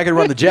feel like I could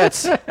run the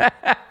Jets,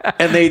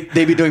 and they'd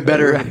be doing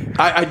better.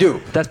 I do.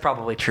 That's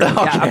probably true. Okay.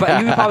 Yeah,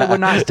 but you probably would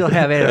not still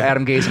have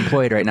Adam Gase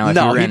employed right now if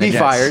you ran the Jets.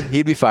 Fired.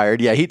 He'd be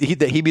fired. Yeah,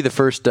 he'd be the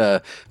first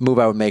move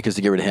I would make is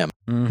to get rid of him.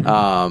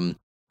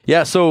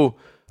 Mm-hmm. So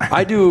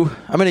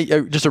I'm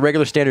in just a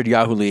regular standard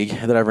Yahoo league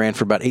that I've ran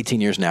for about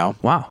 18 years now.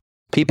 Wow.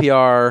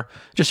 PPR,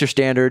 just your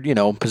standard,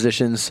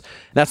 positions.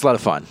 That's a lot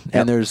of fun. Yep.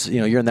 And there's,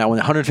 you're in that one,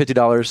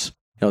 $150,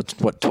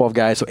 12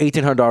 guys, so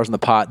 $1,800 in the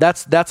pot.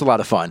 That's a lot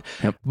of fun.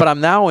 Yep. But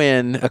I'm now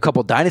in a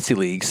couple dynasty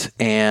leagues,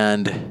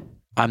 and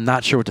I'm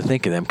not sure what to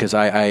think of them because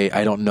I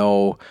don't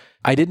know.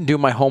 I didn't do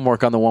my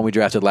homework on the one we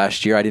drafted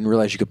last year. I didn't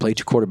realize you could play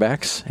 2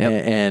 quarterbacks,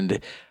 and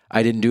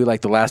I didn't do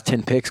like the last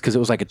 10 picks because it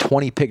was like a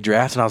 20-pick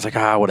draft, and I was like,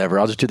 whatever.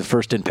 I'll just do the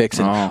first 10 picks.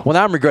 And well,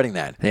 now I'm regretting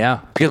that. Yeah.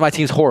 Because my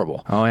team's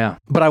horrible. Oh, yeah.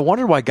 But I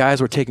wondered why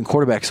guys were taking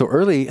quarterbacks so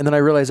early, and then I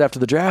realized after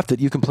the draft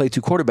that you can play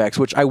 2 quarterbacks,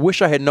 which I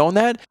wish I had known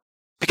that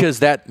because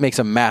that makes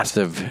a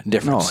massive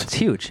difference. No, it's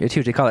huge. It's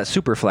huge. They call it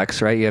super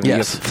flex, right? You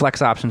have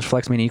flex options.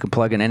 Flex meaning you can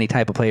plug in any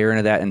type of player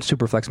into that, and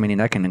super flex meaning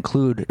that can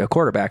include a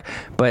quarterback.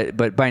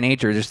 But by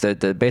nature, just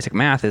the basic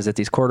math is that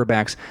these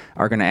quarterbacks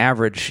are going to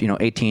average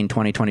 18,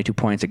 20, 22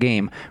 points a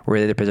game, where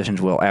the other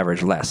positions will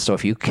average less. So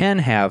if you can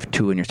have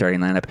 2 in your starting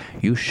lineup,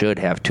 you should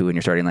have 2 in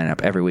your starting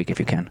lineup every week if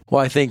you can. Well,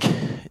 I think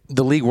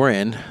the league we're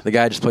in, the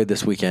guy I just played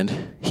this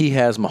weekend, he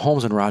has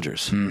Mahomes and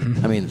Rodgers.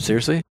 Mm-hmm. I mean,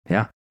 seriously?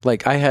 Yeah.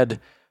 Like I had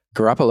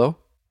Garoppolo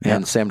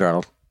and Sam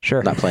Darnold.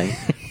 Sure. Not playing.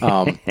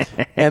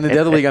 And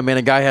the other league I'm in,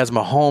 a guy has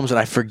Mahomes, and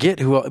I forget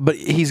who, but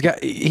he's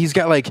got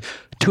like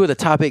 2 of the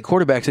top 8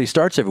 quarterbacks that he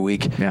starts every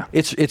week. Yeah.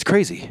 It's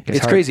crazy.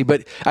 It's crazy.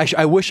 But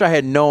I wish I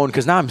had known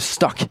because now I'm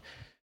stuck.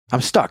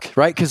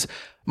 Right? Because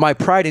my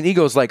pride and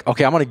ego is like,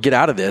 okay, I'm going to get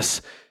out of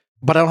this,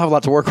 but I don't have a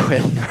lot to work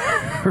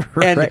with.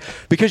 And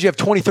because you have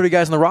 20, 30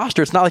 guys on the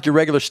roster, it's not like your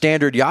regular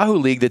standard Yahoo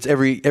league that's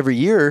every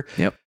year.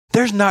 Yep.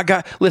 There's not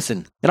guys.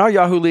 Listen, in our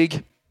Yahoo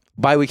league,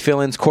 bye-week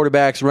fill-ins,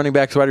 quarterbacks, running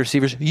backs, wide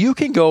receivers. You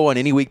can go on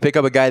any week, pick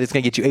up a guy that's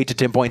going to get you 8 to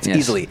 10 points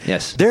easily.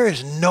 Yes. There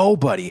is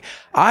nobody.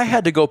 I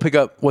had to go pick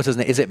up, what's his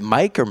name? Is it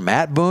Mike or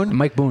Matt Boone?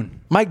 Mike Boone.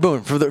 Mike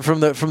Boone from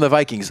the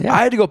Vikings. Yeah.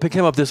 I had to go pick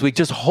him up this week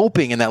just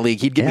hoping in that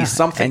league he'd give me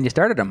something. And you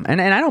started him. And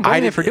I don't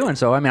blame you for doing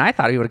so. I mean, I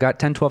thought he would have got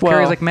 10, 12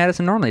 carries like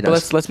Madison normally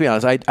does. But let's be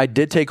honest. I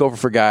did take over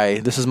for a guy.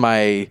 This is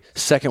my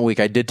second week.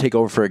 I did take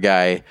over for a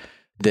guy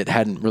that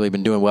hadn't really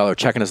been doing well or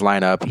checking his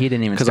lineup. He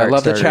didn't even because I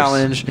love the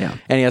challenge. Yeah.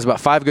 And he has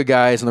about 5 good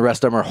guys, and the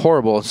rest of them are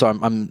horrible. So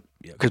I'm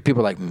because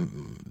people are like,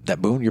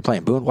 that Boone, you're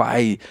playing Boone? Well,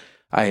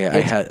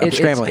 I'm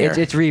scrambling here.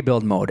 It's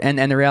rebuild mode. And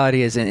the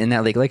reality is in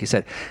that league, like you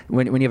said,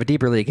 when you have a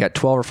deeper league, you got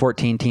 12 or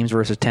 14 teams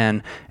versus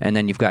 10, and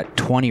then you've got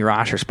 20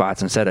 roster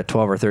spots instead of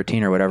 12 or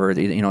 13 or whatever.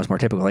 It's more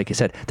typical. Like you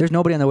said, there's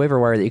nobody on the waiver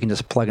wire that you can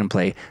just plug and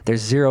play.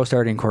 There's 0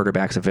 starting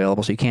quarterbacks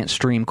available, so you can't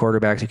stream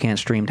quarterbacks. You can't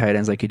stream tight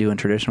ends like you do in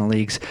traditional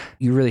leagues.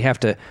 You really have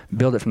to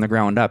build it from the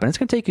ground up, and it's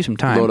going to take you some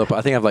time. Load up.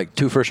 I think I have like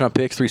 2 first-round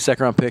picks, 3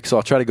 second-round picks, so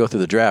I'll try to go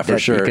through the draft for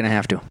sure. You're going to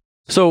have to.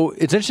 So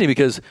it's interesting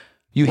because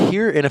you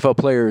hear NFL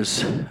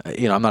players,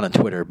 I'm not on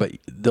Twitter, but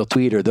they'll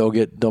tweet or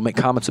they'll make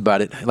comments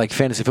about it, like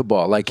fantasy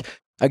football. Like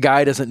a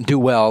guy doesn't do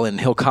well and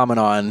he'll comment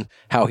on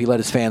how he let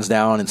his fans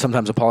down and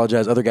sometimes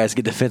apologize. Other guys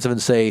get defensive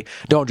and say,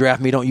 don't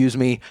draft me, don't use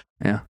me.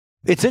 Yeah.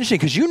 It's interesting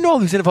because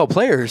these NFL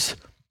players,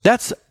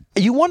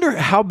 you wonder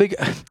how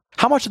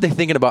much are they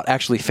thinking about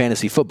actually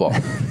fantasy football?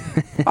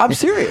 I'm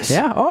serious.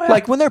 Yeah. Oh, yeah.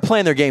 Like when they're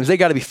playing their games, they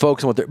got to be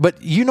focused on but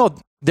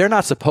they're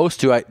not supposed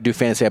to do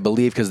fantasy, I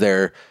believe, because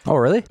they're. Oh,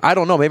 really? I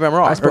don't know. Maybe I'm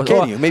wrong. Or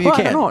can you? Maybe you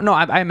can. No.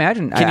 I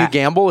imagine. Can you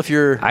gamble if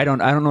you're? I don't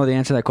know the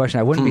answer to that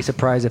question. I wouldn't be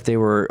surprised if they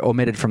were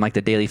omitted from like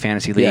the daily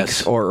fantasy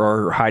leagues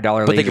or high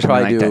dollar leagues. They could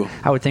probably do. That.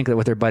 I would think that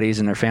with their buddies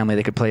and their family,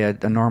 they could play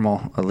a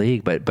normal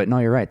league. But no,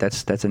 you're right.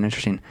 That's an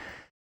interesting.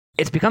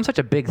 It's become such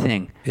a big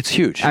thing. It's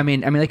huge. I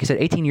mean, like you said,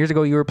 18 years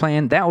ago you were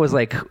playing. That was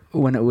like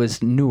when it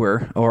was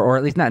newer, or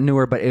at least not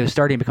newer, but it was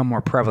starting to become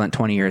more prevalent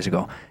 20 years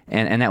ago,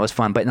 and that was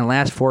fun. But in the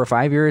last 4 or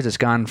 5 years, it's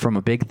gone from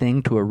a big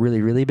thing to a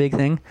really, really big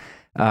thing.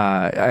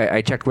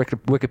 I checked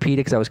Wikipedia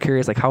because I was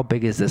curious, like, how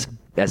big is this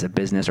as a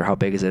business, or how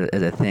big is it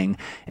as a thing?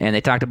 And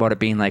they talked about it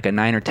being like a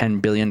 $9 or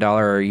 $10 billion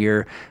a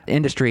year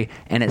industry,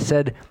 and it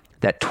said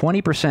that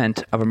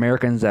 20% of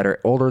Americans that are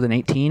older than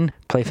 18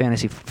 play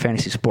fantasy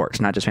sports,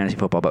 not just fantasy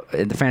football, but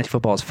the fantasy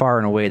football is far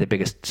and away the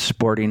biggest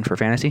sporting for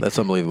fantasy. That's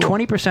unbelievable.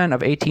 20%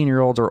 of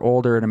 18-year-olds or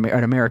older in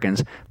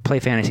Americans play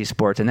fantasy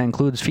sports, and that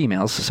includes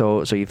females.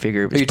 So you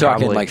figure are you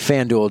talking like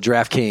FanDuel,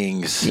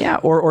 DraftKings? Yeah,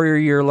 or your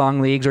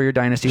year-long leagues or your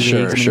dynasty leagues.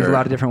 I mean, there's a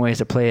lot of different ways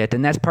to play it,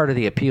 and that's part of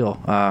the appeal.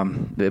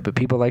 But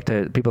people like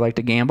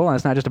to gamble, and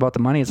it's not just about the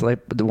money; it's like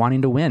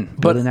wanting to win,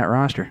 building that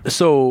roster.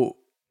 So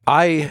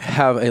I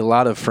have a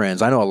lot of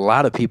friends. I know a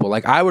lot of people.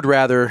 Like I would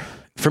rather,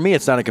 for me,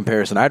 it's not a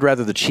comparison. I'd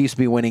rather the Chiefs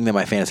be winning than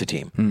my fantasy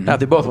team. Mm-hmm. Now, if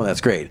they both win, that's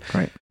great.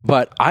 Right.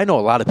 But I know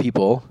a lot of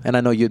people, and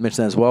I know you had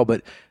mentioned that as well.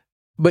 But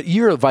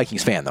you're a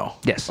Vikings fan, though.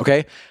 Yes.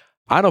 Okay.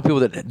 I know people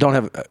that don't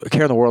have a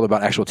care in the world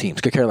about actual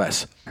teams, could care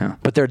less. Yeah.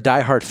 But they're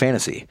diehard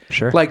fantasy.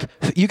 Sure. Like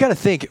you got to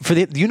think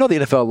the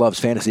NFL loves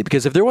fantasy,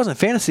 because if there wasn't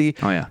fantasy,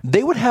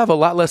 they would have a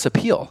lot less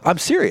appeal. I'm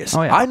serious.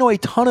 Oh, yeah. I know a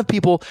ton of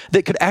people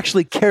that could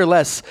actually care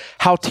less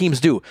how teams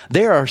do.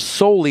 They are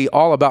solely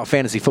all about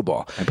fantasy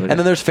football. And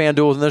then there's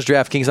FanDuel and there's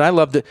DraftKings, and I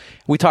loved it.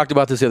 We talked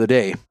about this the other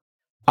day.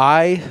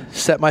 I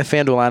set my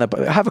FanDuel lineup.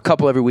 I have a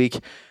couple every week.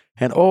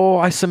 And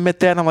I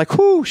submit that, and I'm like,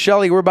 whoo,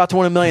 Shelly, we're about to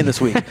win $1 million this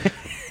week.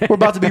 We're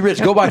about to be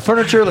rich. Go buy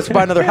furniture. Let's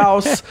buy another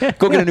house.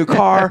 Go get a new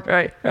car.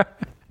 Right.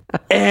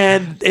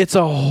 And it's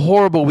a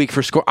horrible week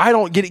for score. I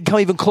don't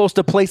come even close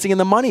to placing in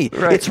the money.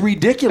 Right. It's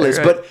ridiculous.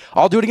 Right. But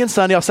I'll do it again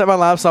Sunday. I'll set my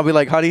laps. I'll be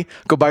like, honey,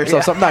 go buy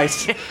yourself something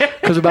nice,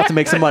 because we're about to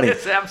make some money.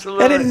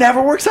 Absolutely. And it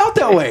never works out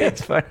that way.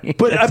 It's funny.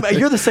 But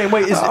you're the same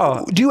way.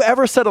 Do you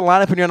ever set a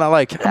lineup and you're not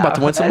like, I'm about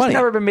to win some money? It's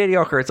never been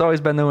mediocre. It's always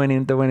been the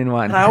winning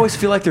one. And I always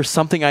feel like there's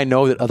something I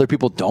know that other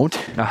people don't.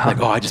 Like,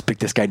 I just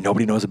picked this guy.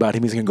 Nobody knows about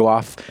him. He's going to go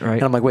off. Right.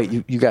 And I'm like, wait,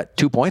 you got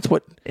 2 points?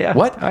 What? Yeah.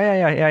 What? Oh,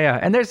 yeah.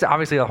 And there's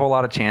obviously a whole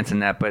lot of chance in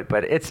that, but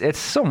it's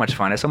so much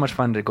fun. It's so much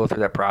fun to go through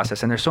that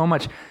process. And there's so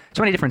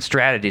many different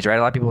strategies, right?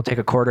 A lot of people will take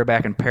a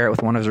quarterback and pair it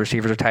with one of his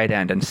receivers or tight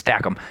end and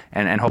stack them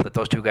and hope that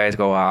those two guys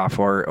go off.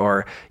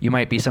 Or you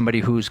might be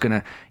somebody who's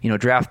going to,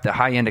 draft the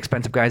high-end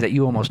expensive guys that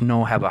you almost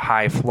know have a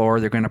high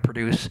floor they're going to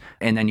produce.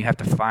 And then you have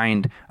to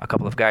find a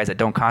couple of guys that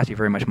don't cost you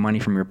very much money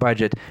from your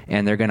budget,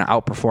 and they're going to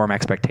outperform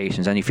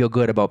expectations. And you feel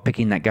good about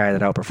picking that guy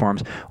that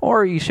outperforms.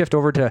 Or you shift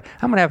over to,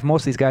 I'm going to have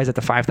most of these guys at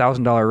the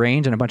 $5,000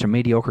 range and a bunch of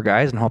mediocre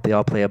guys and hope they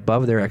all play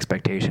above their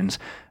expectations.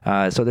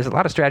 So there's a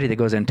lot of strategy that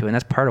goes into it, and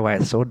that's part of why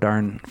it's so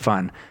darn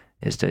fun.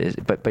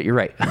 But you're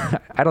right.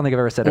 I don't think I've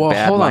ever said a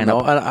bad hold on,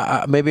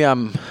 lineup. though. Maybe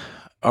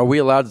are we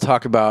allowed to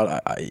talk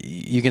about,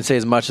 you can say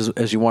as much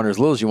as you want or as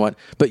little as you want,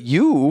 but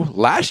you,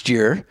 last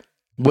year,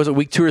 was it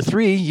week 2 or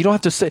 3? You don't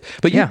have to say,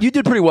 but you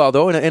did pretty well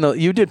though.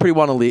 You did pretty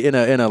well in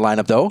a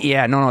lineup though.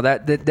 Yeah, no,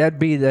 that'd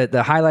be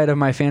the highlight of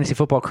my fantasy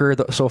football career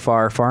so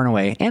far and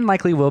away, and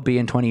likely will be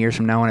in 20 years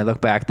from now when I look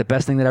back. The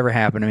best thing that ever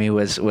happened to me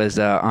was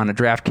on a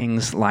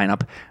DraftKings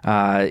lineup.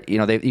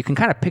 You can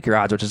kind of pick your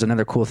odds, which is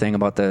another cool thing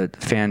about the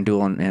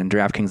FanDuel and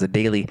DraftKings, the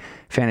daily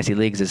fantasy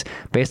leagues, is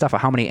based off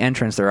of how many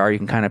entrants there are. You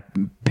can kind of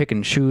pick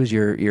and choose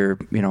your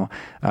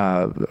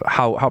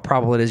how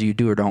probable it is you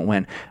do or don't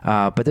win.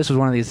 But this was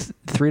one of these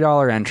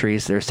 $3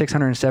 entries. There's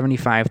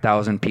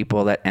 675,000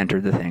 people that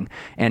entered the thing.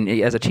 And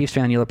as a Chiefs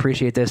fan, you'll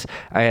appreciate this.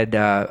 I had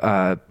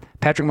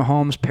Patrick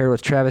Mahomes paired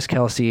with Travis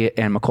Kelce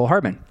and Mecole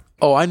Hardman.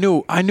 Oh, I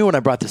knew when I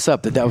brought this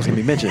up that was going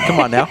to be mentioned. Come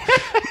on now.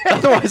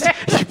 Otherwise,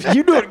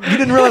 you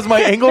didn't realize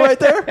my angle right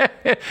there?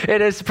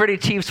 It is pretty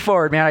Chiefs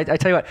forward, man. I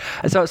tell you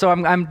what. So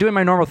I'm doing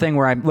my normal thing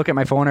where I look at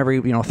my phone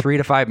every 3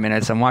 to 5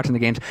 minutes. I'm watching the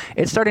games.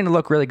 It's starting to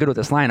look really good with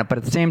this lineup, but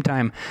at the same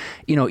time,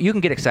 you can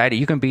get excited.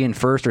 You can be in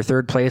first or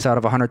third place out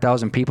of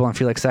 100,000 people and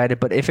feel excited.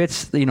 But if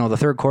it's the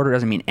third quarter, it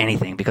doesn't mean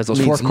anything because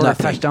those fourth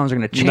quarter touchdowns are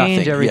going to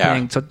change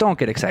everything. Yeah. So don't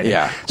get excited.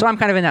 Yeah. So I'm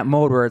kind of in that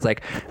mode where it's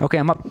like, okay,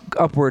 I'm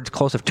upwards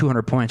close of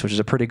 200 points, which is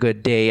a pretty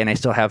good day, and I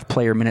still have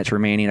player minutes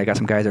remaining. I got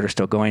some guys that are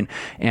still going,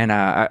 and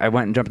I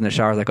went and jumped in the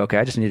shower. Like, okay,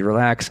 I just need to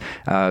relax,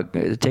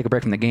 take a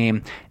break from the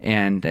game.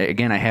 And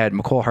again, I had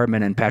Mecole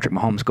Hardman and Patrick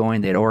Mahomes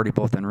going. They had already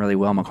both done really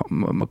well.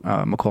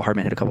 Mecole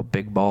Hardman hit a couple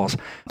big balls.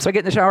 So I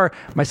get in the shower.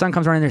 My son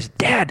comes running. There's,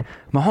 Dad,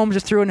 Mahomes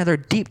just threw another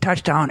deep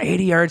touchdown,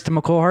 80 yards to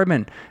Mecole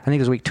Hardman. I think it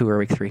was week 2 or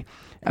week 3.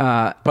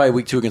 Probably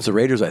week 2 against the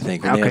Raiders, I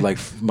think. When they had I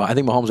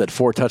think Mahomes had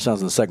 4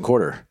 touchdowns in the second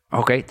quarter.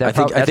 Okay, I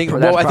think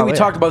we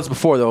talked about this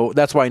before, though.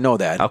 That's why I know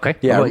that. Okay,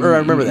 yeah, I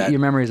remember that. Your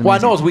memory is amazing. Well,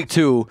 I know it was week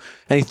 2,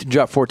 and he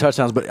dropped 4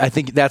 touchdowns, but I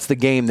think that's the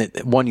game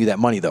that won you that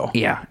money, though.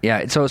 Yeah.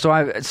 You're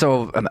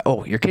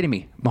kidding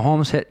me.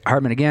 Mahomes hit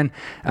Hardman again.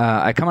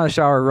 I come out of the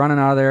shower, running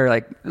out of there,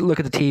 like look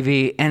at the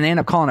TV, and they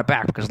end up calling it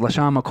back because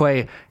LaShawn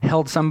McCoy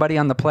held somebody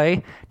on the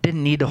play.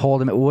 Didn't need to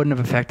hold him. It wouldn't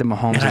have affected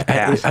Mahomes'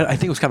 pass. I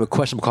think it was kind of a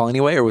questionable call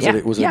anyway, or was it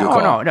a good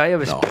call? No, it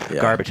was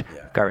garbage. Yeah.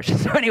 Garbage.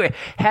 So anyway,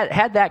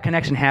 had that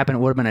connection happened,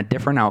 it would have been a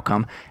different outcome.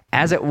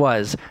 As it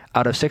was,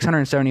 out of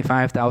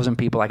 675,000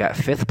 people, I got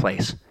 5th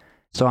place.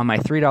 So on my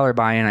 $3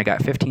 buy-in, I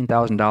got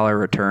 $15,000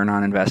 return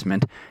on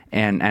investment,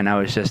 and I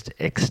was just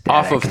ecstatic.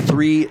 Off of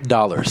 $3.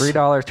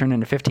 $3 turned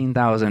into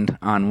 $15,000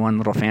 on one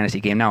little fantasy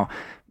game. Now,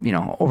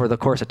 over the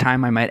course of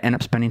time, I might end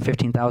up spending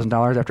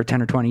 $15,000 after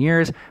 10 or 20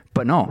 years,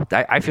 but no,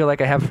 I feel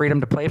like I have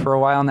freedom to play for a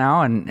while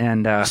now,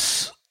 and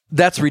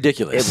that's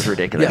ridiculous. It was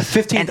ridiculous.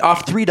 Yeah, 15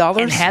 off $3.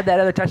 And had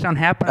that other touchdown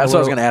happen, that's what I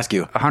was going to ask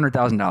you.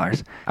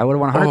 $100,000. I would have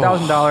won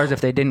 $100,000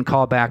 if they didn't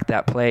call back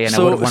that play, and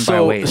I would have won by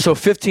a ways. So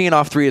 15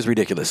 off 3 is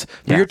ridiculous.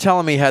 But you're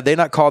telling me had they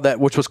not called that,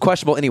 which was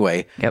questionable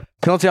anyway,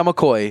 penalty on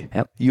McCoy,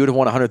 you would have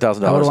won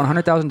 $100,000. I would have won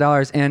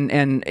 $100,000,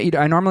 and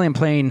I normally am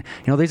playing.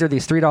 These are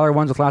these $3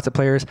 ones with lots of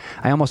players.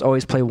 I almost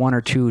always play 1 or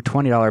 2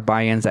 $20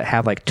 buy-ins that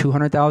have like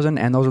 $200,000,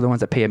 and those are the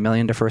ones that pay $1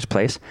 million to first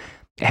place.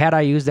 Had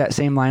I used that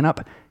same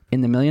lineup in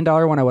the $1 million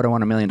one, I would have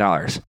won $1 million.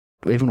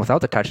 Even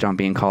without the touchdown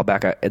being called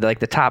back, like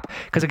the top,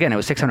 because again, it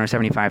was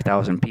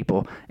 675,000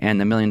 people, and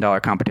the $1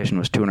 million competition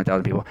was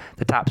 200,000 people.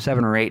 The top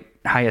 7 or 8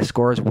 highest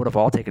scores would have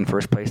all taken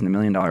first place in the $1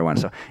 million one.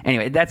 So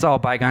anyway, that's all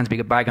bygones.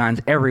 Bygones.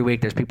 Every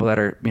week, there's people that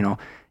are,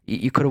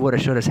 you could have, would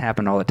have, should have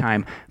happened all the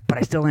time, but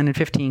I still landed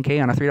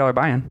 $15K on a $3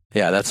 buy-in.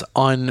 Yeah, that's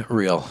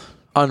unreal.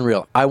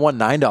 I won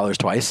 $9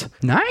 twice.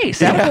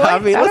 Nice. Yeah,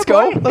 let's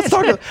go. Let's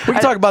talk. We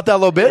can talk about that a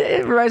little bit.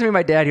 It reminds me of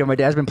my dad. My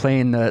dad's been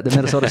playing the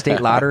Minnesota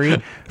State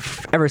Lottery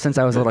ever since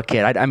I was a little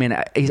kid.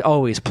 He's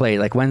always played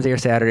like Wednesday or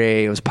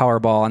Saturday. It was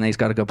Powerball, and then he's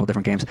got a couple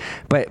different games.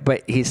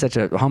 But he's such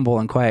a humble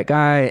and quiet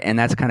guy, and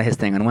that's kind of his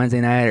thing on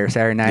Wednesday night or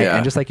Saturday night. Yeah.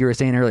 And just like you were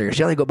saying earlier,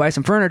 Shelly, go buy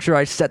some furniture.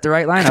 I set the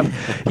right lineup.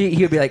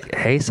 He would be like,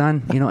 "Hey,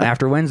 son,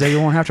 after Wednesday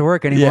you won't have to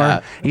work anymore."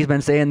 Yeah. He's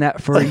been saying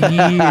that for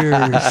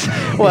years.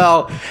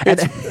 Well,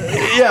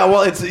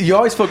 you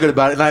always feel good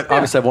about it, and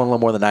obviously I've won a little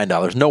more than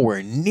 $9,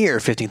 nowhere near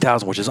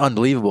 $15,000, which is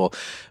unbelievable.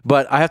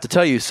 But I have to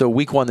tell you, so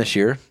week 1 this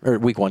year, or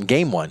week 1,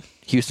 game 1,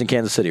 Houston,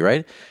 Kansas City,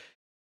 right?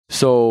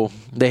 So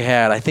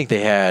I think they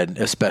had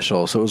a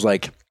special, so it was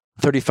like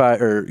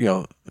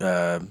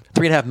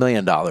 $3.5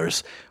 million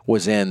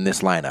was in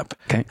this lineup,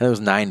 and it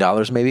was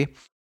 $9 maybe.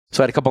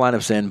 So I had a couple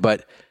lineups in,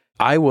 but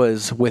I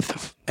was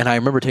and I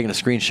remember taking a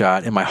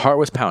screenshot, and my heart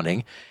was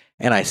pounding,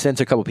 and I sent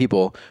to a couple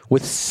people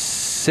with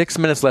 6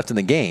 minutes left in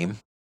the game.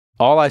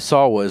 All I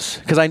saw was,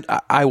 because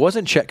I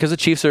wasn't checked, because the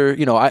Chiefs are,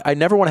 I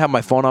never want to have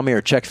my phone on me or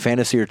check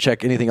fantasy or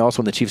check anything else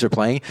when the Chiefs are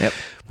playing. Yep.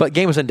 But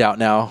game was in doubt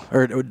now,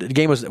 or the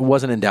game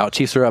wasn't in doubt.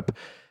 Chiefs are up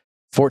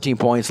 14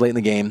 points late in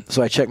the game,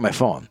 so I checked my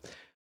phone.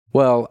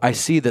 Well, I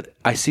see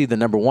the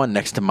number 1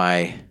 next to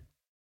my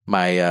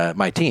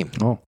team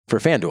for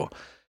FanDuel.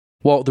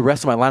 Well, the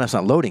rest of my lineup's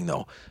not loading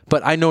though.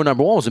 But I know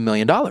number 1 was $1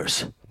 million.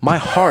 My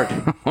heart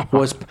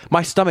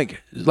my stomach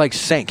like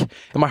sank, and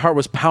my heart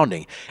was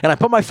pounding. And I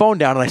put my phone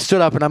down and I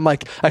stood up, and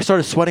I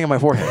started sweating on my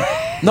forehead.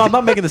 No, I'm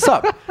not making this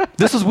up.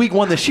 This was week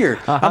 1 this year.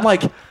 I'm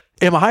like,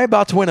 am I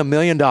about to win $1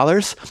 million?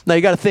 Now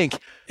you got to think,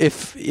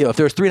 if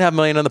there's $3.5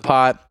 million in the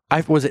pot,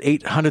 was it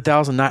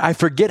 800,000? I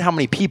forget how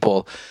many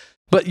people.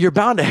 But you're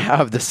bound to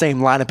have the same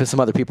lineup as some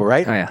other people,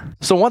 right? Oh, yeah.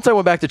 So once I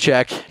went back to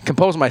check,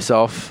 compose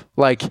myself,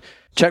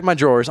 check my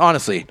drawers,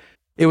 honestly,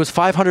 it was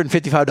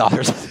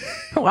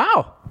 $555.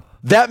 Wow.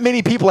 That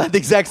many people had the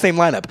exact same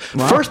lineup.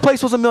 Wow. First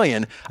place was $1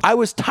 million. I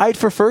was tied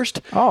for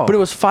first, Oh. but it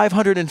was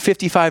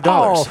 $555.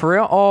 Oh, for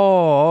real?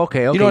 Oh,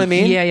 okay. You know what I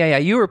mean? Yeah.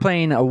 You were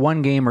playing a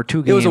 1 game or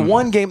 2 game. It was a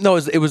 1 game. No,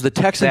 it was the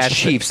Texans That's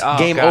Chiefs the- oh,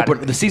 game got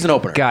opener, it. the season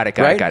opener. Got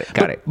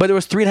it. But there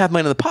was $3.5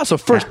 million in the pot. So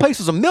first place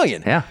was $1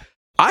 million. Yeah.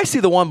 I see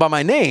the one by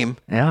my name,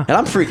 Yeah. and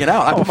I'm freaking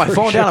out. I put my for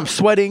phone sure. down. I'm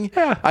sweating.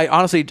 Yeah.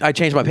 I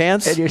changed my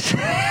pants. And you're-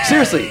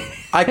 Seriously.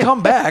 I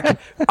come back.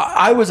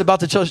 I was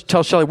about to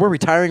tell Shelly, we're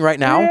retiring right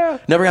now. Yeah.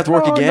 Never have to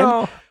work Oh, again.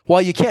 no.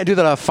 Well, you can't do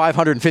that off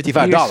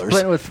 $555.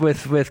 You're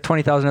split with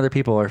 20,000 other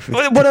people or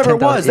Whatever it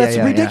 10,000. was. That's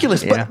Yeah,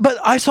 ridiculous. yeah. But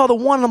I saw the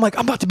one, and I'm like,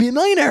 I'm about to be a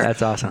millionaire.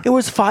 That's awesome. It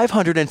was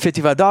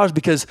 $555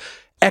 because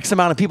X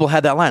amount of people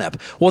had that lineup.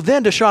 Well,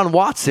 then Deshaun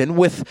Watson,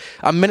 with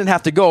a minute and a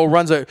half to go,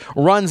 runs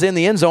in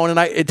the end zone, and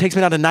it takes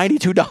me down to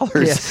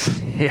 $92.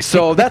 Yes.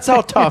 So that's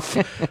how tough.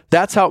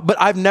 But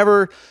I've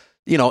never,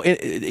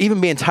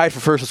 even being tied for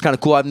first was kind of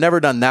cool. I've never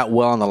done that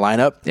well in the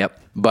lineup. Yep.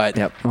 But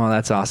Yep. Well,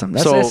 that's awesome.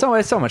 It's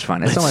so much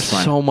fun. It's so much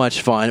fun. So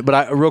much fun.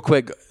 But real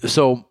quick,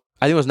 so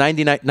I think it was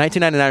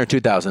 1999 or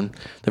 2000,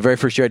 the very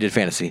first year I did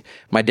fantasy.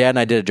 My dad and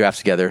I did a draft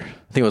together.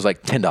 I think it was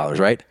like $10,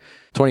 right?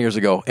 20 years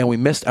ago. And we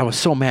missed, I was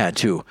so mad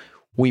too.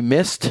 We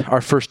missed our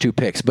first 2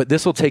 picks, but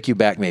this will take you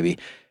back maybe.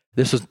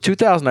 This was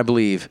 2000, I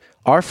believe.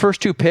 Our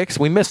first 2 picks,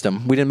 we missed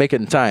them. We didn't make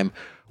it in time,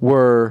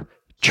 were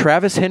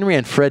Travis Henry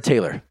and Fred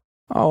Taylor.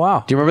 Oh,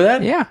 wow. Do you remember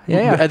that?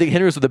 Yeah. I think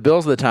Henry was with the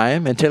Bills at the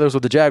time, and Taylor was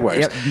with the Jaguars.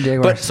 Yep,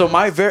 Jaguars. But so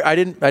my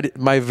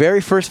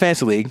very first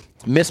fantasy league,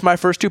 missed my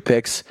first 2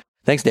 picks.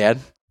 Thanks, Dad.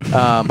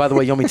 By the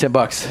way, you owe me $10.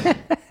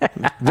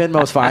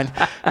 Venmo's fine.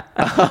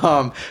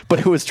 But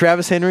it was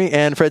Travis Henry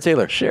and Fred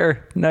Taylor. Sure.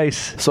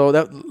 Nice. So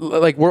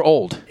that we're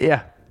old.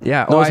 Yeah.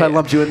 Yeah. Notice I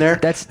lumped you in there?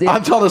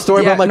 I'm telling the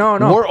story, Yeah, but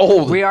I'm like, we're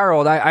old. We are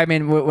old. I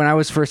mean, when I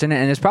was first in it,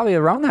 and it's probably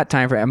around that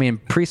time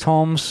Priest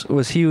Holmes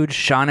was huge.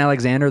 Sean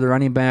Alexander, the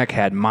running back,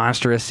 had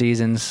monstrous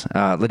seasons.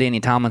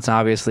 LaDainian Tomlinson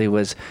obviously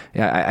was,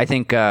 I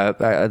think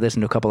I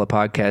listened to a couple of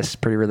podcasts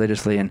pretty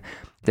religiously, and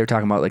they're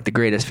talking about like the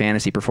greatest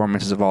fantasy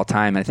performances of all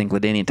time. I think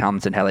LaDainian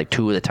Tomlinson had like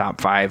 2 of the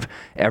top 5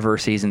 ever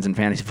seasons in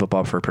fantasy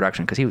football for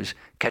production because he was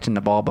catching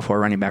the ball before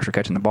running backs were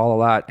catching the ball a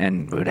lot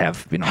and would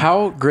have,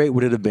 How great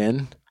would it have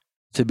been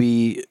to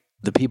be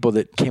the people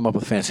that came up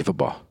with fantasy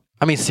football?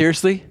 I mean,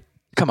 seriously?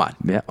 Come on.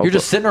 Yeah. You're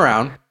just sitting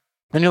around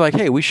and you're like,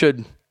 hey,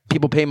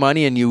 people pay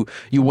money and you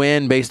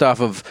win based off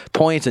of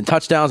points and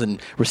touchdowns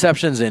and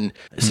receptions and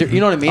you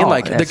know what I mean?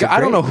 I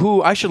don't know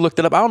who, I should look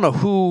that up. I don't know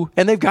who,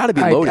 and they've got to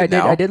be loaded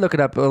now. I did look it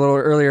up a little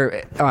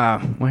earlier. Well,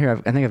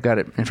 here, I think I've got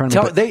it in front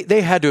of me.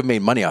 They had to have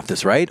made money off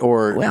this, right?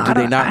 Or did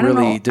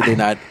they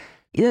not?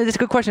 Yeah, that's a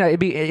good question. I'd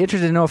be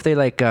interested to know if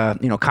they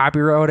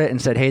copyrighted it and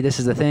said, "Hey, this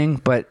is the thing."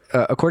 But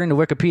according to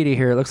Wikipedia,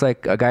 here it looks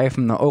like a guy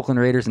from the Oakland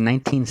Raiders in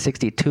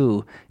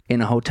 1962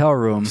 in a hotel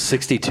room.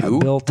 62.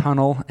 Bill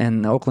Tunnell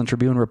and the Oakland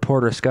Tribune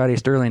reporter Scotty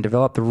Sterling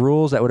developed the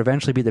rules that would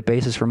eventually be the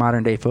basis for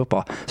modern day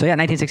football. So yeah,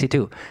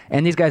 1962,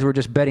 and these guys were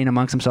just betting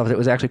amongst themselves. It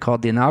was actually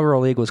called the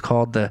inaugural league was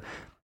called the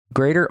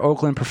Greater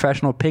Oakland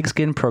Professional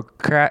Pigskin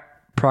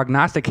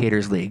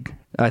Prognosticators League.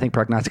 I think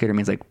prognosticator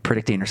means like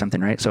predicting or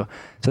something, right? So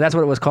that's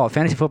what it was called.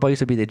 Fantasy football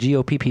used to be the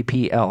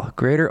GOPPPL,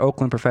 Greater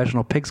Oakland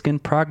Professional Pigskin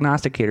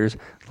Prognosticators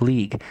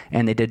League,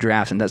 and they did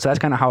drafts, and so that's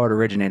kind of how it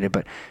originated.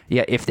 But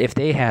yeah, if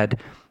they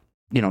had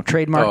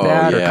trademarked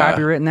that or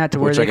copywritten that to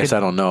where I guess I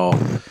don't know.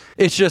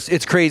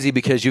 It's crazy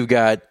because you've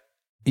got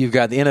the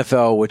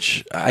NFL,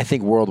 which I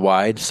think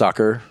worldwide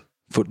soccer,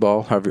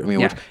 football,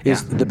 which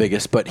is the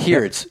biggest, but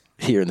it's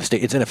here in the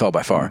state, it's NFL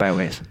by far. By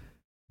ways.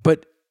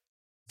 But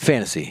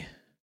fantasy,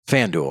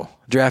 FanDuel,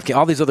 DraftKings,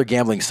 all these other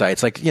gambling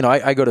sites, I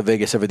go to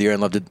Vegas every year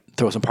and love to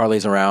throw some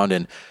parlays around,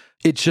 and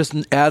it just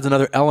adds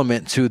another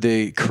element to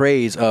the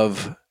craze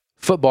of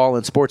football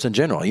and sports in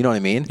general. You know what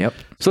I mean? Yep.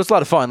 So it's a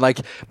lot of fun.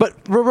 But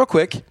real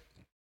quick,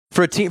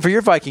 for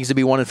your Vikings to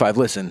be 1-5,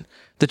 listen,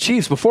 the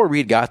Chiefs before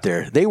Reed got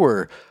there, they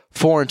were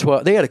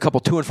 4-12. They had a couple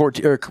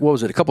 2-14, or what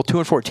was it? A couple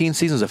 2-14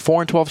 seasons, a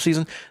 4-12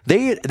 season.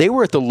 They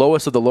were at the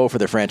lowest of the low for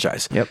their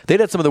franchise. Yep. They'd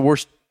had some of the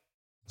worst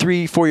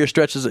 3-4 year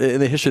stretches in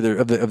the history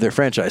of their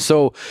franchise.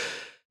 So,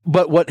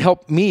 but what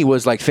helped me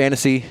was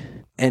fantasy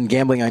and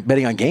gambling,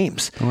 betting on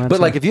games. Well,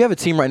 but if you have a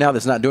team right now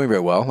that's not doing very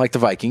well, like the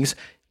Vikings,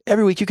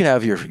 every week you can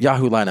have your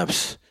Yahoo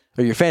lineups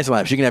or your fantasy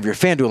lineups. You can have your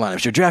FanDuel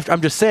lineups, your draft.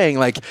 I'm just saying,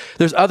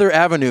 there's other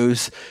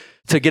avenues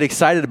to get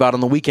excited about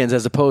on the weekends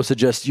as opposed to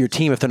just your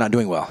team if they're not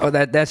doing well. Oh,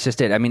 that's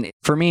just it. I mean,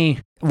 for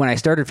me, when I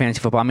started fantasy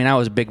football, I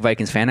was a big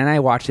Vikings fan, and I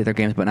watched the other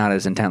games, but not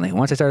as intently.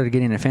 Once I started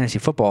getting into fantasy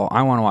football,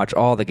 I want to watch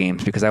all the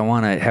games because I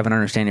want to have an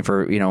understanding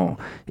for,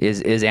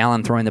 is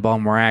Allen throwing the ball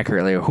more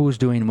accurately, or who's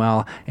doing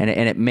well, and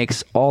it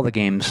makes all the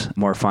games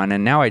more fun.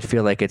 And now I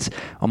feel like it's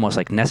almost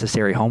like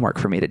necessary homework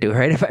for me to do,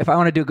 right? If I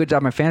want to do a good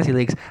job in my fantasy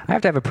leagues, I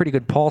have to have a pretty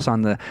good pulse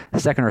on the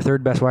second or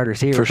third best wide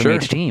receiver from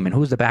each team, and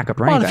who's the backup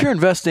running back. If you're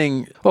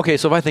investing, so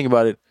if I think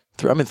about it,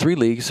 I'm in 3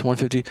 leagues,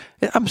 150.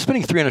 I'm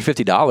spending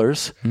 $350.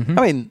 Mm-hmm.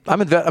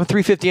 I'm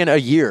 $350 in a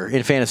year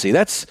in fantasy.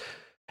 That's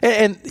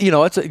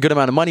it's a good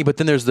amount of money. But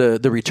then there's the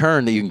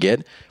return that you can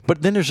get.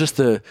 But then there's just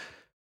the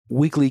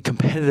weekly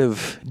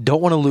competitive,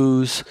 don't want to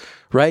lose,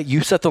 right?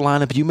 You set the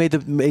lineup, you made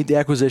the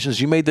acquisitions,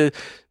 you made the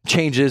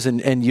changes,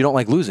 and you don't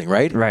like losing,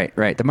 right?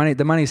 Right.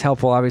 The money's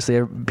helpful.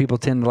 Obviously, people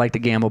tend to like to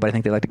gamble, but I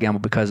think they like to gamble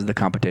because of the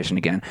competition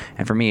again.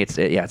 And for me,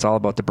 it's all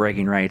about the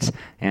bragging rights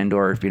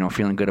or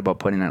feeling good about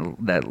putting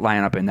that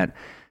lineup in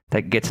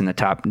that gets in the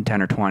top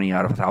 10 or 20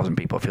 out of 1,000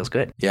 people. It feels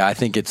good. Yeah, I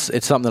think it's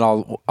something that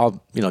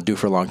I'll do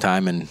for a long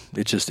time, and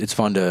it's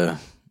fun to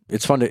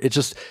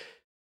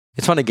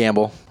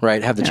gamble,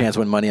 right? Have the chance to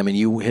win money. I mean,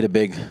 you hit it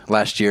big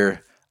last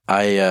year.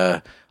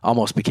 I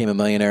almost became a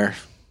millionaire.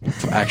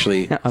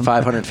 Actually,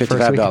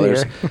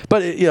 $555.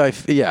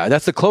 But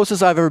that's the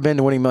closest I've ever been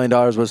to winning $1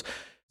 million was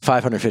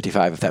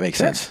 $555. If that makes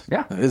sense.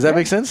 Yeah. Does that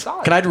make sense?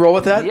 Can I roll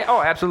with that? Yeah.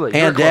 Oh, absolutely.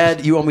 And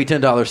Dad, you owe me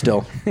 $10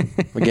 still.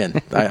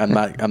 Again,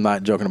 I'm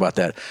not joking about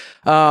that.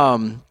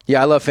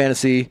 I love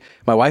fantasy.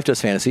 My wife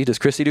does fantasy. Does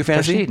Christy do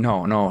fantasy?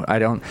 No, I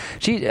don't.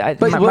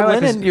 But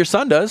Lennon, your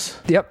son does.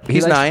 Yep,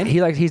 he's 9.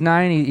 He's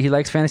 9. He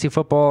likes fantasy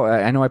football.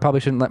 I know I probably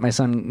shouldn't let my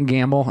son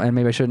gamble, and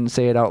maybe I shouldn't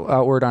say it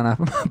outward on a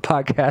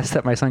podcast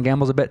that my son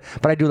gambles a bit.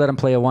 But I do let him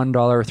play a $1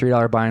 or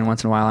 $3 buy-in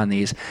once in a while on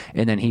these,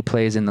 and then he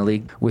plays in the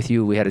league with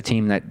you. We had a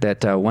team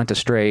that went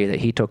astray that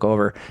he took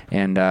over,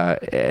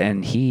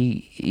 and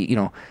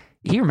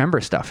he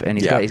remembers stuff, and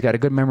he's got a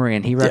good memory,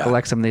 and he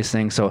recollects some of these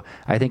things. So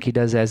I think he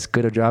does as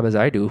good a job as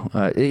I do.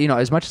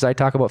 As much as I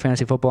talk about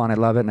fantasy football and I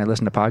love it, and I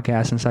listen to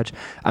podcasts and such,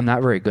 I'm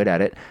not very good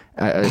at it.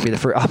 I'll be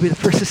the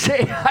first to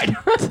say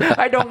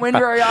I don't win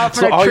very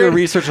often. So all your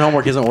research and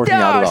homework isn't working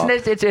out at all.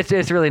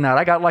 It's really not.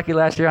 I got lucky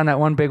last year on that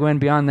one big win.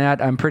 Beyond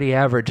that, I'm pretty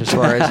average as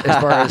far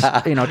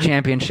as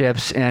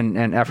championships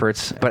and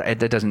efforts. But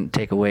that doesn't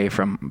take away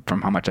from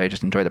how much I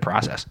just enjoy the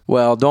process.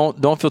 Well,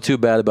 don't feel too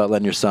bad about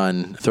letting your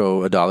son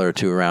throw $1 or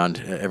 $2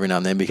 around every now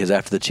and then, because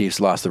after the Chiefs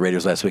lost the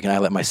Raiders last week, and I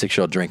let my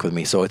 6-year-old drink with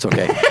me, so it's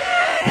okay.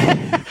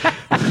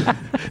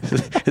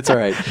 It's all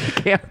right.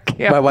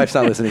 My wife's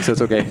not listening, so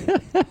it's okay.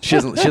 She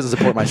doesn't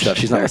support my stuff.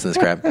 She's not listening to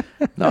this crap.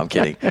 No, I'm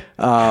kidding. Great.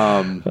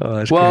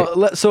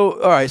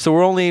 So all right. So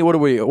we're only what are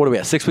we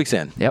at? 6 weeks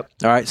in. Yep.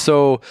 All right.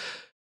 So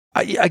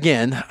I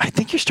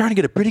think you're starting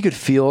to get a pretty good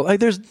feel. Like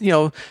there's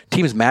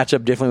teams match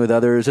up differently with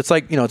others. It's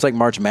like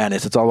March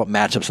Madness. It's all about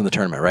matchups in the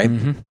tournament, right?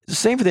 Mm-hmm.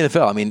 Same for the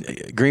NFL. I mean,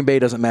 Green Bay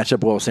doesn't match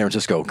up well with San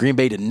Francisco. Green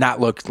Bay did not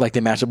look like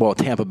they matched up well with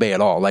Tampa Bay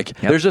at all. Like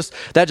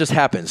that just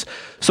happens.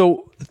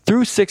 So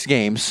through 6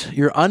 games,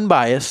 you're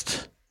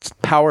unbiased,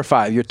 Power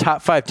 5, your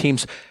top 5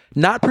 teams,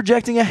 not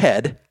projecting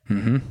ahead.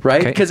 Mm-hmm.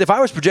 Right? Because if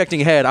I was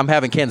projecting ahead, I'm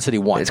having Kansas City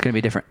 1. It's going to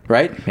be different.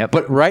 Right? Yep.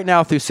 But right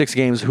now through 6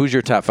 games, who's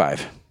your top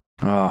 5?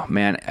 Oh,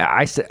 man.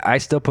 I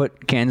still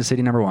put Kansas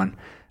City number 1.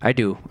 I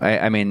do.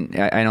 I mean,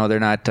 I know they're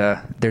not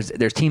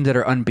there's teams that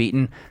are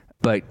unbeaten,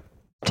 but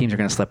teams are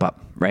going to slip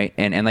up, right?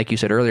 And like you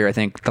said earlier, I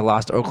think the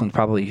loss to Oakland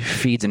probably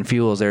feeds and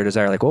fuels their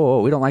desire. Like,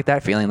 we don't like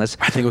that feeling. I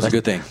think it was a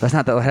good thing. Let's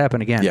not let that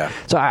happen again. Yeah.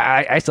 So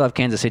I still have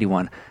Kansas City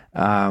 1.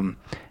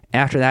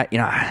 After that,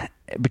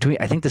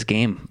 I think this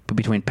game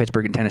between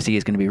Pittsburgh and Tennessee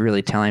is going to be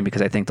really telling,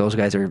 because I think those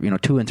guys are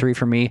 2 and 3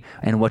 for me.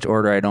 In which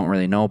order I don't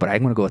really know, but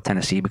I'm going to go with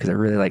Tennessee because I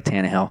really like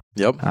Tannehill.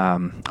 Yep.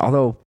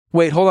 Although,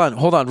 wait, hold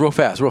on, real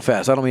fast.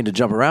 I don't mean to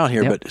jump around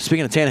here, but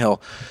speaking of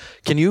Tannehill,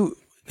 can you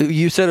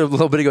said a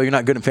little bit ago you're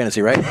not good in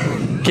fantasy, right?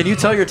 Can you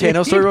tell your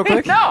Tannehill story real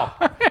quick? No.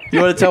 You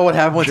want to tell what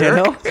happened with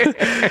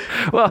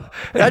Tannehill? Well,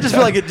 I just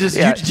feel like it just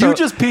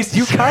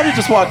you kind of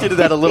just walked into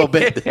that a little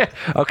bit.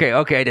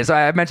 Okay. So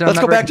I mentioned. Let's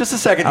go back just a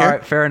second here. All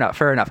right, fair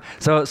enough.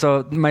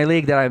 So my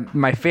league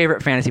my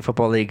favorite fantasy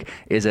football league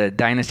is a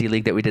dynasty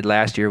league that we did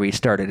last year. We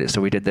started it,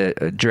 so we did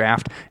the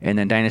draft, and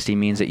then dynasty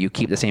means that you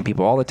keep the same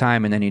people all the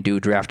time, and then you do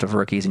draft of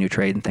rookies and you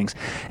trade and things.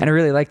 And I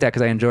really like that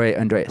because I enjoy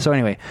it. So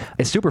anyway,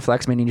 it's super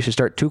flex, meaning you should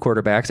start 2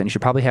 quarterbacks, and you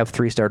should probably have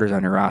 3 starters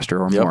on your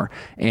roster or more.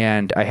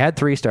 And I had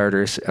 3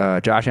 starters: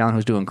 Josh Allen,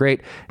 who's doing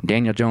great;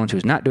 Daniel Jones,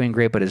 who's not doing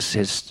great, but his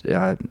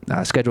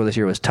schedule this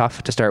year was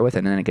tough to start with,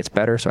 and then it gets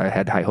better. So I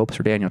had high hopes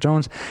for Daniel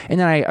Jones. And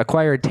then I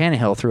acquired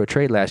Tannehill through a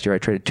trade last year. I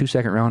traded 2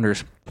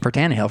 second-rounders for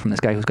Tannehill from this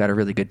guy who's got a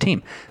really good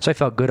team. So I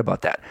felt good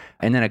about that.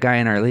 And then a guy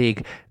in our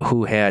league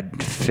who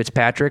had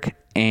Fitzpatrick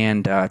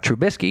and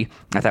Trubisky,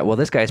 I thought, well,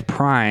 this guy's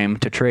prime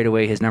to trade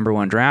away his number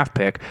 1 draft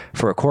pick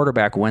for a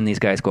quarterback when these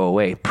guys go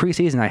away.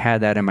 Preseason, I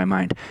had that in my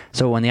mind.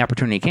 So when the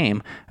opportunity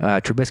came,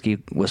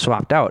 Trubisky was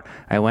swapped out.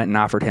 I went and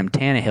offered him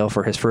Tannehill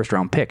for his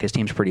first-round pick. His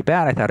team's pretty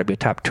bad. I thought it'd be a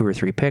top 2 or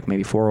 3 pick,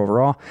 maybe 4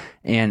 overall.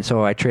 And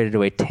so I traded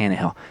away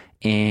Tannehill.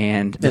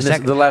 And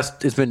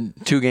it's been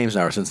 2 games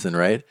now since then,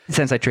 right?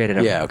 Since I traded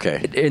him. Yeah,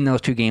 okay. In those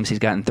 2 games, he's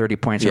gotten 30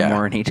 points or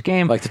more in each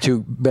game. Like the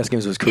 2 best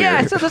games of his career.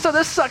 Yeah, so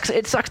this sucks.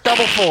 It sucks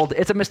double fold.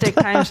 It's a mistake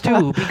times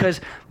 2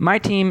 because my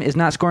team is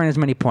not scoring as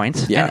many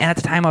points. Yeah. And at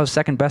the time, I was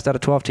second best out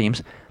of 12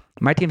 teams.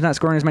 My team's not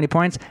scoring as many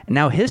points. And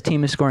now his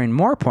team is scoring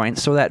more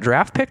points. So that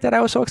draft pick that I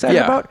was so excited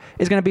about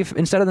is going to be,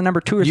 instead of the number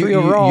 2 or 3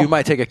 overall. You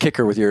might take a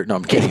kicker with your. No,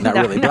 I'm kidding. Not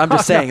really. But I'm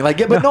just saying.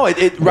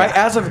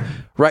 As of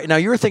right now,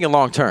 you were thinking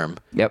long term.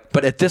 Yep.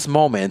 But at this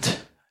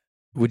moment,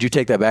 would you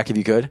take that back if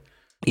you could?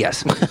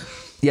 Yes.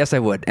 Yes, I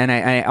would. And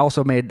I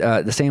also made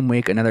the same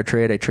week another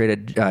trade. I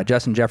traded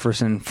Justin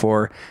Jefferson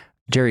for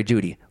Jerry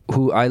Jeudy,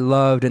 who I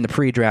loved in the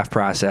pre-draft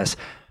process.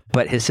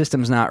 but his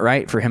system's not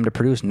right for him to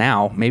produce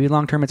now. Maybe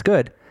long term it's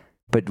good.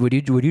 But would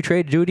you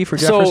trade Jeudy for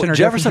Jefferson? So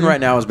Jefferson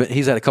right now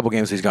he's had a couple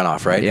games he's gone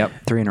off, right? Yep,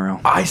 3 in a row.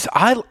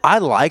 I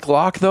like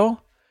Locke though.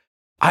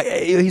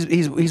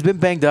 He's been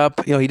banged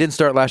up. He didn't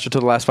start last year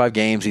till the last 5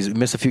 games. He's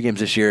missed a few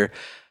games this year.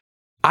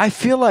 I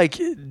feel like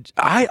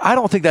I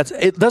don't think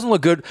it doesn't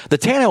look good. The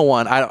Tannehill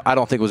one I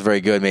don't think was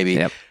very good. Maybe.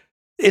 Yep.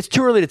 It's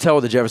too early to tell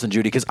with the Jefferson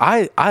Jeudy because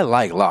I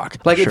like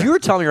Locke. Like if you were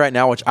telling me right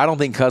now, which I don't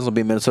think Cousins will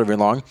be in Minnesota very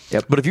long,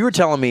 but if you were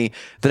telling me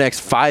the next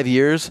 5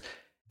 years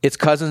it's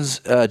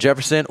Cousins,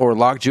 Jefferson, or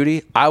Locke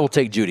Jeudy, I will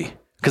take Jeudy.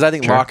 Because I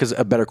think Locke is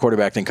a better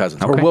quarterback than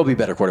Cousins, or will be a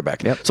better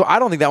quarterback. Yep. So I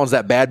don't think that one's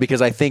that bad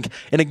because I think,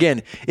 and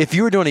again, if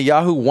you were doing a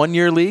Yahoo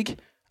 1-year league,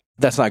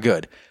 that's not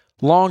good.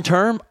 Long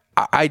term,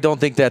 I don't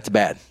think that's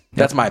bad.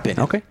 That's my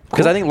opinion. Okay.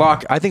 Because I think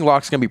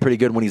Locke's going to be pretty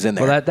good when he's in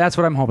there. Well, that's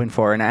what I'm hoping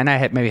for, and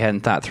I maybe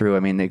hadn't thought through. I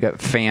mean, they got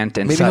Fant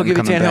and maybe Sutton he'll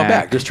give you Tannehill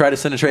back. Just try to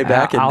send a trade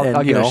back.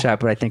 I'll give it a shot,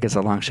 but I think it's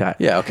a long shot.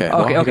 Yeah. Okay.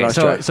 Okay.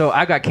 So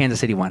I've got Kansas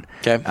City 1.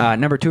 Okay.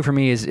 Number 2 for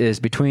me is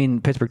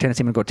between Pittsburgh,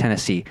 Tennessee. I'm going to go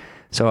Tennessee.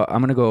 So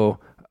I'm going to go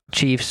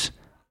Chiefs,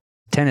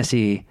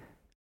 Tennessee,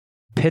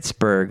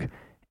 Pittsburgh,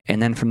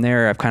 and then from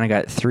there I've kind of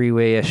got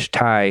 3-way-ish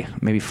tie,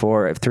 maybe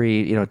 4 of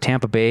 3.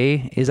 Tampa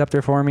Bay is up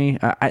there for me,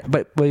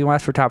 but you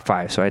asked for top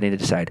 5, so I need to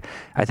decide.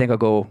 I think I'll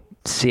go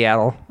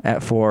Seattle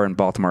at 4 and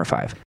Baltimore at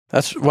 5.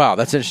 That's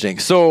interesting.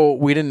 So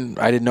I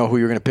didn't know who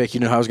you were going to pick.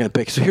 You know who I was going to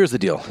pick. So here's the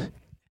deal.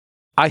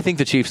 I think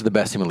the Chiefs are the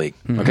best team in the league.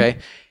 Mm-hmm. Okay,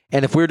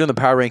 and if we were doing the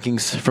power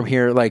rankings from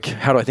here, like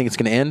how do I think it's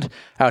going to end?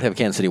 I would have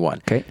Kansas City 1.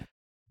 Okay.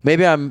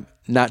 Maybe I'm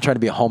not trying to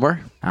be a homer.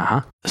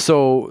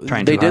 So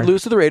they did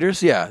lose to the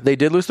Raiders. Yeah, they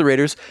did lose to the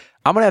Raiders.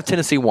 I'm going to have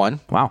Tennessee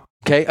 1. Wow.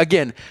 Okay.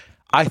 Again,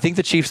 I think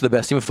the Chiefs are the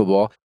best team in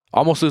football.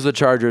 Almost lose to the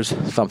Chargers,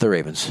 thump the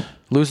Ravens.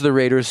 Lose to the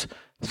Raiders,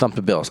 thump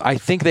the Bills. I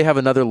think they have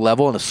another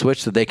level and a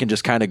switch that they can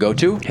just kind of go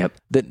to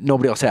that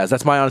nobody else has.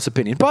 That's my honest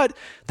opinion. But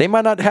they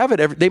might not have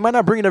it. They might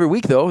not bring it every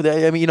week, though.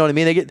 You know what I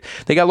mean?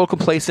 They got a little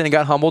complacent and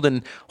got humbled,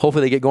 and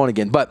hopefully they get going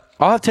again. But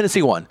I'll have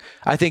Tennessee 1.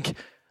 I think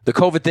the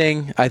COVID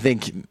thing,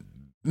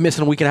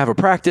 missing a week and a half of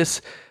practice,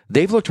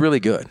 they've looked really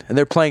good, and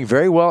they're playing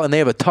very well, and they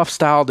have a tough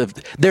style.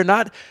 They're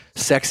not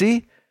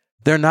sexy.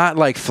 They're not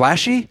like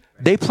flashy.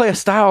 They play a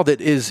style that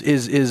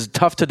is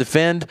tough to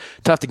defend,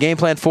 tough to game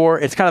plan for.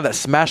 It's kind of that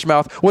smash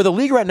mouth where the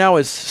league right now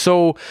is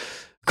so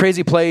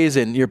crazy plays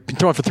and you're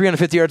throwing for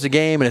 350 yards a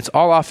game and it's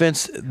all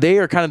offense. They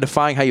are kind of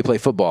defying how you play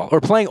football or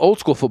playing old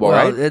school football,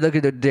 right? Look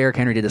at Derrick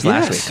Henry did this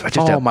last week.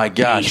 Oh my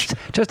gosh.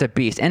 Just a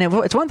beast. And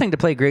it's one thing to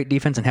play great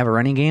defense and have a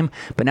running game,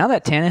 but now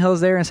that Tannehill's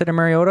there instead of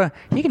Mariota,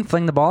 he can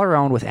fling the ball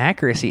around with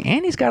accuracy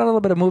and he's got a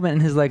little bit of movement in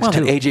his legs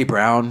too. A.J.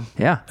 Brown.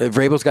 Yeah.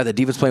 Vrabel's got the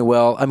defense playing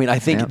well. I mean, I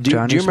think, do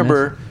you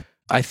remember...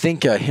 I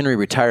think Henry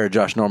retired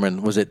Josh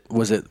Norman. Was it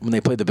when they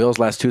played the Bills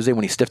last Tuesday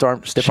when he stiff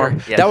arm?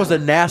 Yes. That was the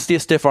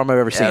nastiest stiff arm I've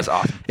ever seen. That was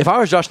awesome. If I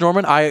was Josh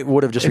Norman, I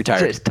would have just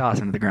retired. Just toss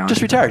him to the ground.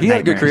 Just retired. He had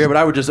a good career, but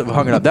I would just have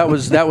hung it up. That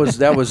was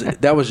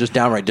just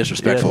downright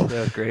disrespectful. Yes, that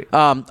was great.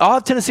 I'll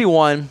have Tennessee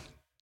 1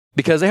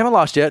 because they haven't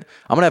lost yet.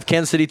 I'm gonna have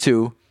Kansas City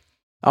 2.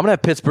 I'm gonna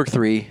have Pittsburgh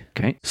 3.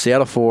 Okay.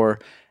 Seattle 4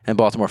 and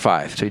Baltimore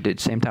 5. So you did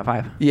same top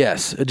 5.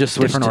 Yes, just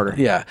switched different order.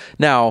 Yeah.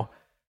 Now.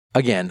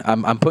 Again,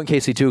 I'm putting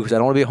KC 2 because I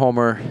don't want to be a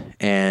homer,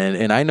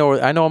 and I know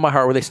in my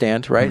heart where they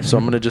stand, right? Mm-hmm. So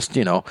I'm gonna just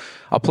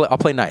I'll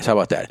play nice. How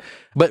about that?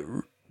 But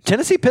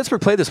Tennessee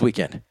Pittsburgh played this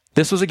weekend.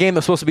 This was a game that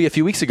was supposed to be a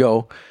few weeks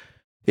ago.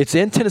 It's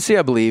in Tennessee,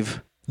 I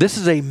believe. This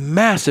is a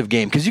massive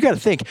game because you got to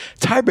think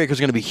tiebreaker is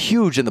going to be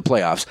huge in the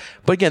playoffs.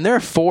 But again, there are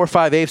 4 or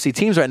 5 AFC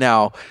teams right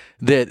now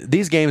that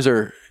these games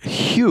are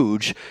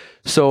huge.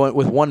 So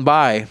with one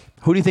bye,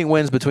 who do you think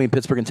wins between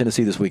Pittsburgh and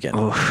Tennessee this weekend?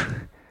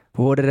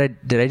 Well, did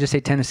I just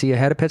say Tennessee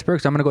ahead of Pittsburgh?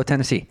 So I'm going to go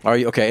Tennessee. Are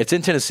you okay? It's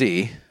in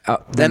Tennessee.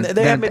 Then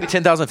they have maybe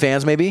 10,000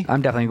 fans, maybe.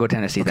 I'm definitely going to go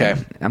Tennessee. Okay,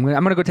 then. I'm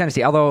going to go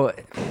Tennessee. Although,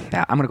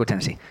 I'm going to go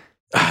Tennessee.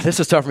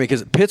 This is tough for me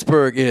because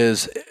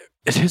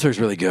Pittsburgh's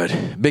really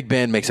good. Big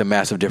Ben makes a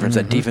massive difference.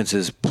 Mm-hmm. That defense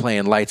is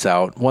playing lights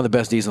out. One of the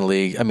best Ds in the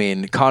league. I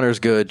mean, Connor's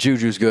good.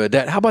 Juju's good.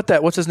 How about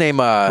that? What's his name?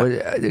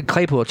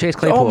 Claypool. Chase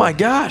Claypool. Oh my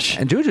gosh!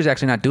 And Juju's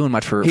actually not doing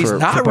much for. He's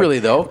not really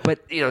though.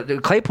 But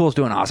Claypool's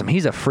doing awesome.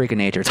 He's a freak of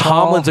nature.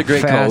 Tomlin's a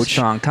great coach.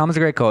 Strong. Tomlin's a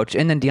great coach.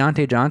 And then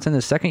Deontay Johnson,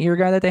 the second-year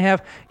guy that they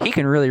have, he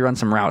can really run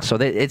some routes. So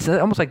it's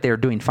almost like they're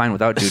doing fine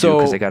without Juju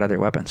because they got other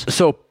weapons.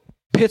 So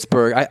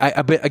Pittsburgh,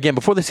 again,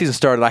 before the season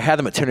started, I had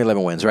them at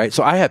 10-11 wins, right?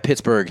 So I had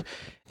Pittsburgh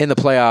in the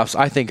playoffs.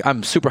 I think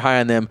I'm super high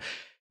on them.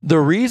 The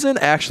reason,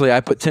 actually,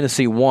 I put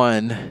Tennessee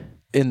 1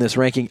 in this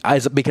ranking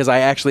is because I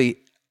know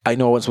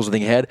I wasn't supposed to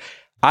think ahead.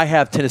 I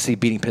have Tennessee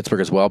beating Pittsburgh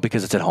as well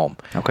because it's at home.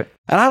 Okay.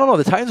 And I don't know.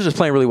 The Titans are just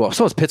playing really well.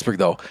 So is Pittsburgh,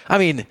 though. I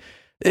mean,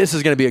 this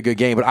is going to be a good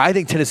game, but I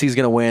think Tennessee's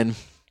going to win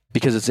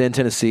because it's in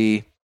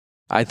Tennessee.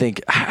 I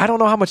don't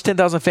know how much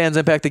 10,000 fans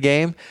impact the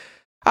game.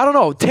 I don't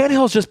know.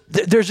 Tannehill's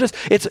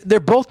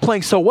they're both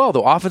playing so well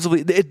though.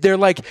 Offensively, they're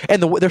like,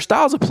 and their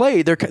styles of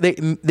play, they're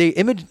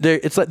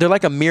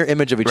like a mirror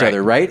image of each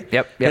other, right?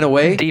 Yep. In a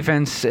way,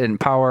 defense and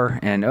power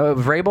and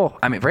Vrabel.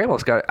 I mean,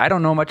 Vrabel's got. I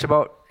don't know much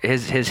about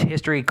his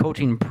history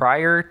coaching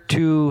prior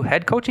to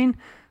head coaching,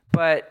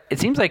 but it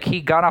seems like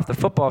he got off the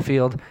football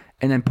field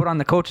and then put on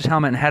the coach's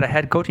helmet and had a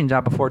head coaching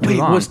job before too Wait,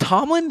 long. was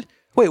Tomlin?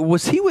 Wait,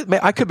 was he with?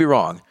 I could be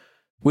wrong.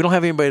 We don't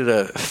have anybody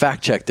to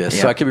fact check this,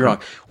 so I could be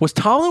wrong. Was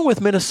Tomlin with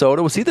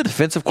Minnesota? Was he the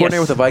defensive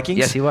coordinator with the Vikings?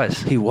 Yes, he was.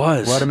 He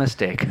was. What a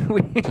mistake.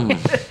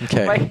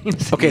 Okay.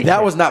 Okay,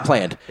 that was not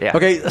planned. Yeah.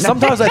 Okay,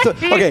 sometimes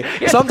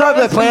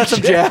sometimes I plan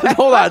some jabs.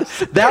 Hold on.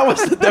 That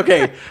was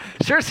okay.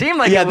 Sure seemed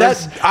like Yeah, it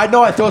was. I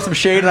know I throw some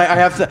shade and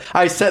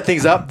I set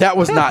things up. That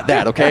was not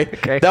that, okay?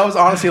 Okay. That was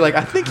honestly like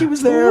I think he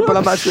was there, but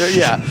I'm not sure.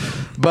 Yeah.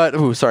 But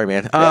sorry,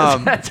 man.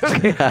 That's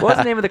okay. What was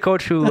the name of the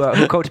coach who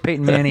coached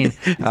Peyton Manning,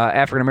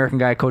 African American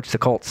guy, coached the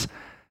Colts?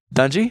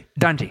 Dungy?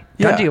 Dungy.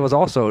 Yeah. Dungy was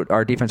also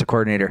our defensive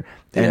coordinator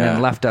and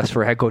then left us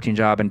for a head coaching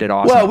job and did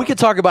awesome. Well, we could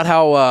talk about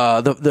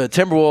how the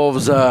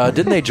Timberwolves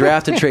didn't they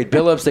draft and trade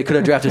Billups? They could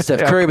have drafted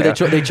Steph Curry, but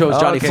they chose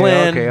Johnny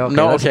Flynn. Okay,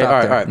 no, let's okay, stop all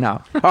right, there. all right.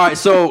 No. All right.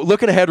 So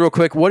looking ahead, real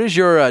quick, what is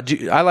your?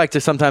 I like to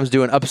sometimes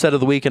do an upset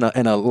of the week and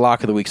a lock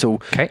of the week. So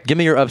give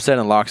me your upset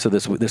and locks of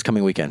this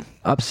coming weekend.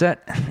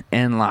 Upset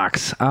and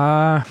locks.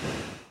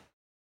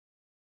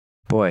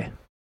 Boy,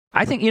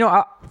 I think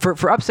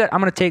for upset, I'm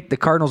going to take the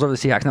Cardinals over the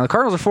Seahawks. Now the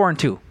Cardinals are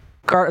 4-2.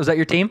 Was that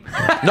your team?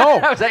 No.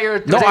 Was that your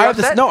I have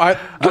upset? this. No, I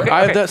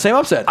have the same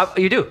upset.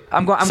 You do.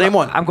 I'm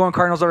going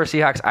Cardinals over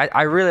Seahawks.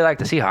 I really like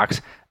the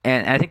Seahawks,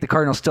 and I think the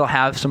Cardinals still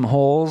have some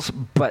holes,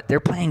 but they're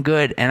playing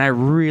good, and I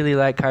really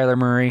like Kyler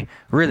Murray.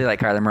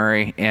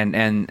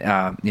 And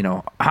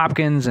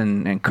Hopkins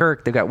and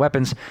Kirk. They've got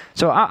weapons,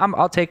 so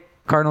I'll take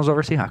Cardinals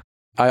over Seahawks.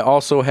 I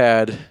also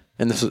had,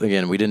 and this is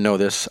again, we didn't know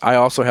this. I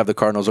also have the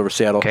Cardinals over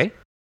Seattle. Okay.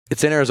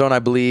 It's in Arizona, I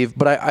believe,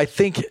 but I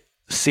think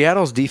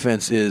Seattle's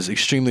defense is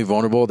extremely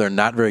vulnerable. They're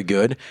not very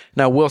good.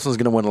 Now, Wilson's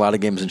going to win a lot of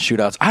games in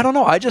shootouts. I don't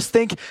know. I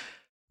think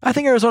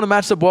Arizona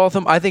matches up well with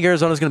them. I think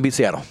Arizona's going to beat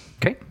Seattle.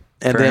 Okay.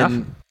 And fair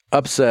then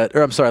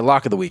enough.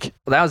 lock of the week.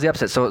 Well, that was the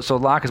upset. So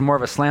lock is more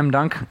of a slam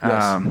dunk.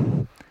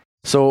 Yes.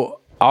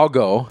 So I'll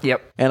go.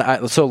 Yep.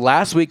 And so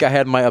last week I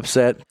had my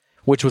upset,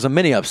 which was a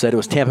mini upset. It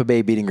was Tampa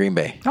Bay beating Green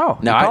Bay. Oh,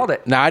 you called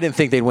it. Now, I didn't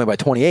think they'd win by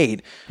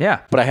 28.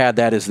 Yeah. But I had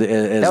that as the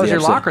That was your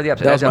upset. lock or the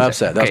upset? That was my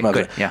upset. That was my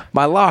good. upset. Yeah.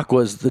 My lock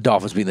was the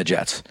Dolphins beating the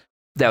Jets.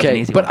 That was an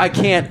easy but one. I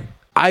can't.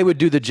 I would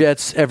do the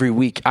Jets every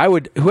week.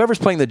 Whoever's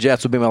playing the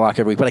Jets would be my lock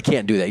every week, but I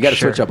can't do that. You got to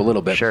switch up a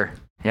little bit. Sure.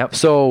 Yep.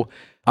 So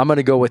I'm going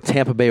to go with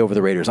Tampa Bay over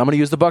the Raiders. I'm going to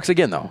use the Bucs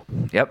again, though.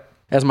 Yep.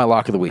 As my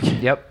lock of the week.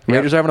 Yep.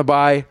 Raiders are having a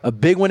bye. A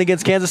big win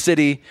against Kansas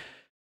City.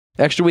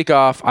 Extra week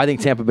off. I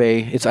think Tampa Bay.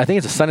 I think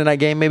it's a Sunday night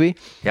game, maybe.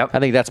 Yep. I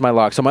think that's my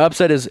lock. So my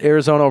upset is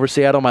Arizona over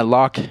Seattle. My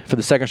lock for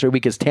the second straight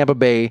week is Tampa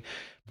Bay,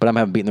 but I'm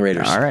having beaten the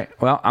Raiders. All right.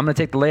 Well, I'm going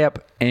to take the layup,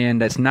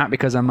 and it's not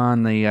because I'm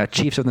on the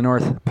Chiefs of the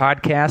North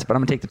podcast, but I'm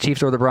going to take the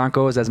Chiefs over the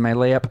Broncos as my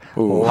layup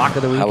lock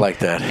of the week. I like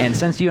that. And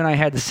since you and I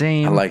had the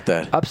same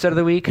upset of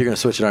the week, you're going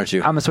to switch it, aren't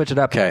you? I'm going to switch it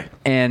up. Okay.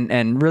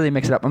 And really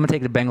mix it up. I'm going to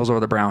take the Bengals over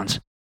the Browns.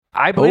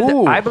 I believe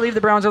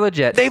the Browns are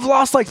legit. They've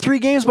lost like 3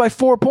 games by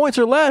 4 points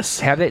or less.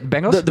 Have they?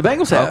 Bengals? The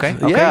Bengals have. Okay.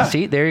 Yeah.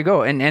 See, there you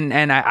go. And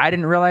I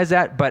didn't realize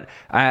that, but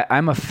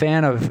I'm a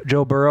fan of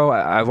Joe Burrow.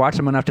 I've watched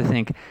him enough to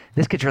think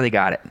this kid's really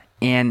got it.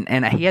 And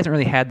he hasn't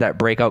really had that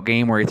breakout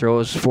game where he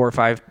throws 4 or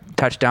 5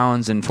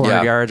 touchdowns and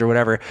 400 yards or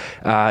whatever.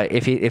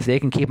 If they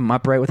can keep him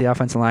upright with the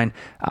offensive line,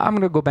 I'm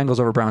going to go Bengals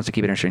over Browns to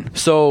keep it interesting.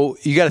 So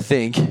you got to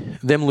think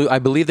I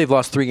believe they've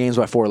lost 3 games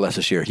by 4 or less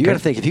this year. You got to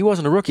think if he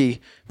wasn't a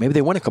rookie, maybe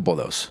they win a couple of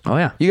those. Oh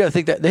yeah. You got to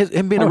think that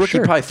him being a rookie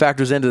probably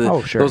factors into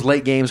those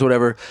late games,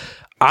 whatever.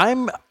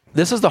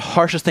 This is the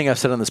harshest thing I've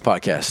said on this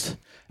podcast.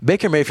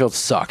 Baker Mayfield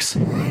sucks.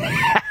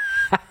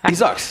 He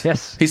sucks.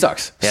 Yes. He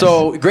sucks. Yes.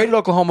 So great at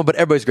Oklahoma, but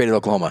everybody's great at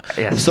Oklahoma.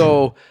 Yes.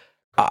 So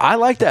I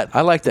like that.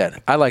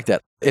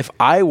 If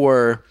I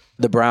were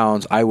the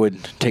Browns, I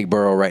would take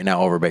Burrow right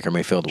now over Baker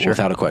Mayfield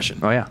without a question.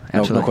 Oh yeah,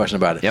 absolutely. No question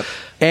about it. Yep.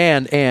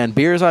 And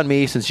beer's on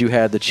me since you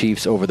had the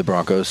Chiefs over the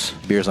Broncos.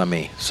 Beer's on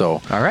me.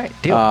 So all right,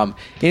 deal.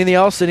 Anything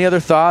else? Any other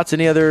thoughts?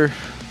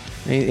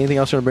 Anything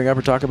else you want to bring up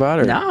or talk about?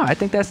 Or? No, I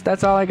think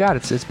that's all I got.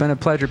 It's been a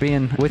pleasure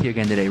being with you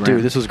again today, Ryan.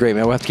 Dude, this was great,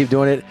 man. We'll have to keep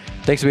doing it.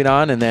 Thanks for being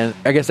on, and then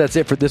I guess that's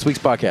it for this week's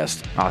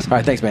podcast. Awesome. All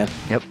right, thanks, man.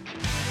 Yep.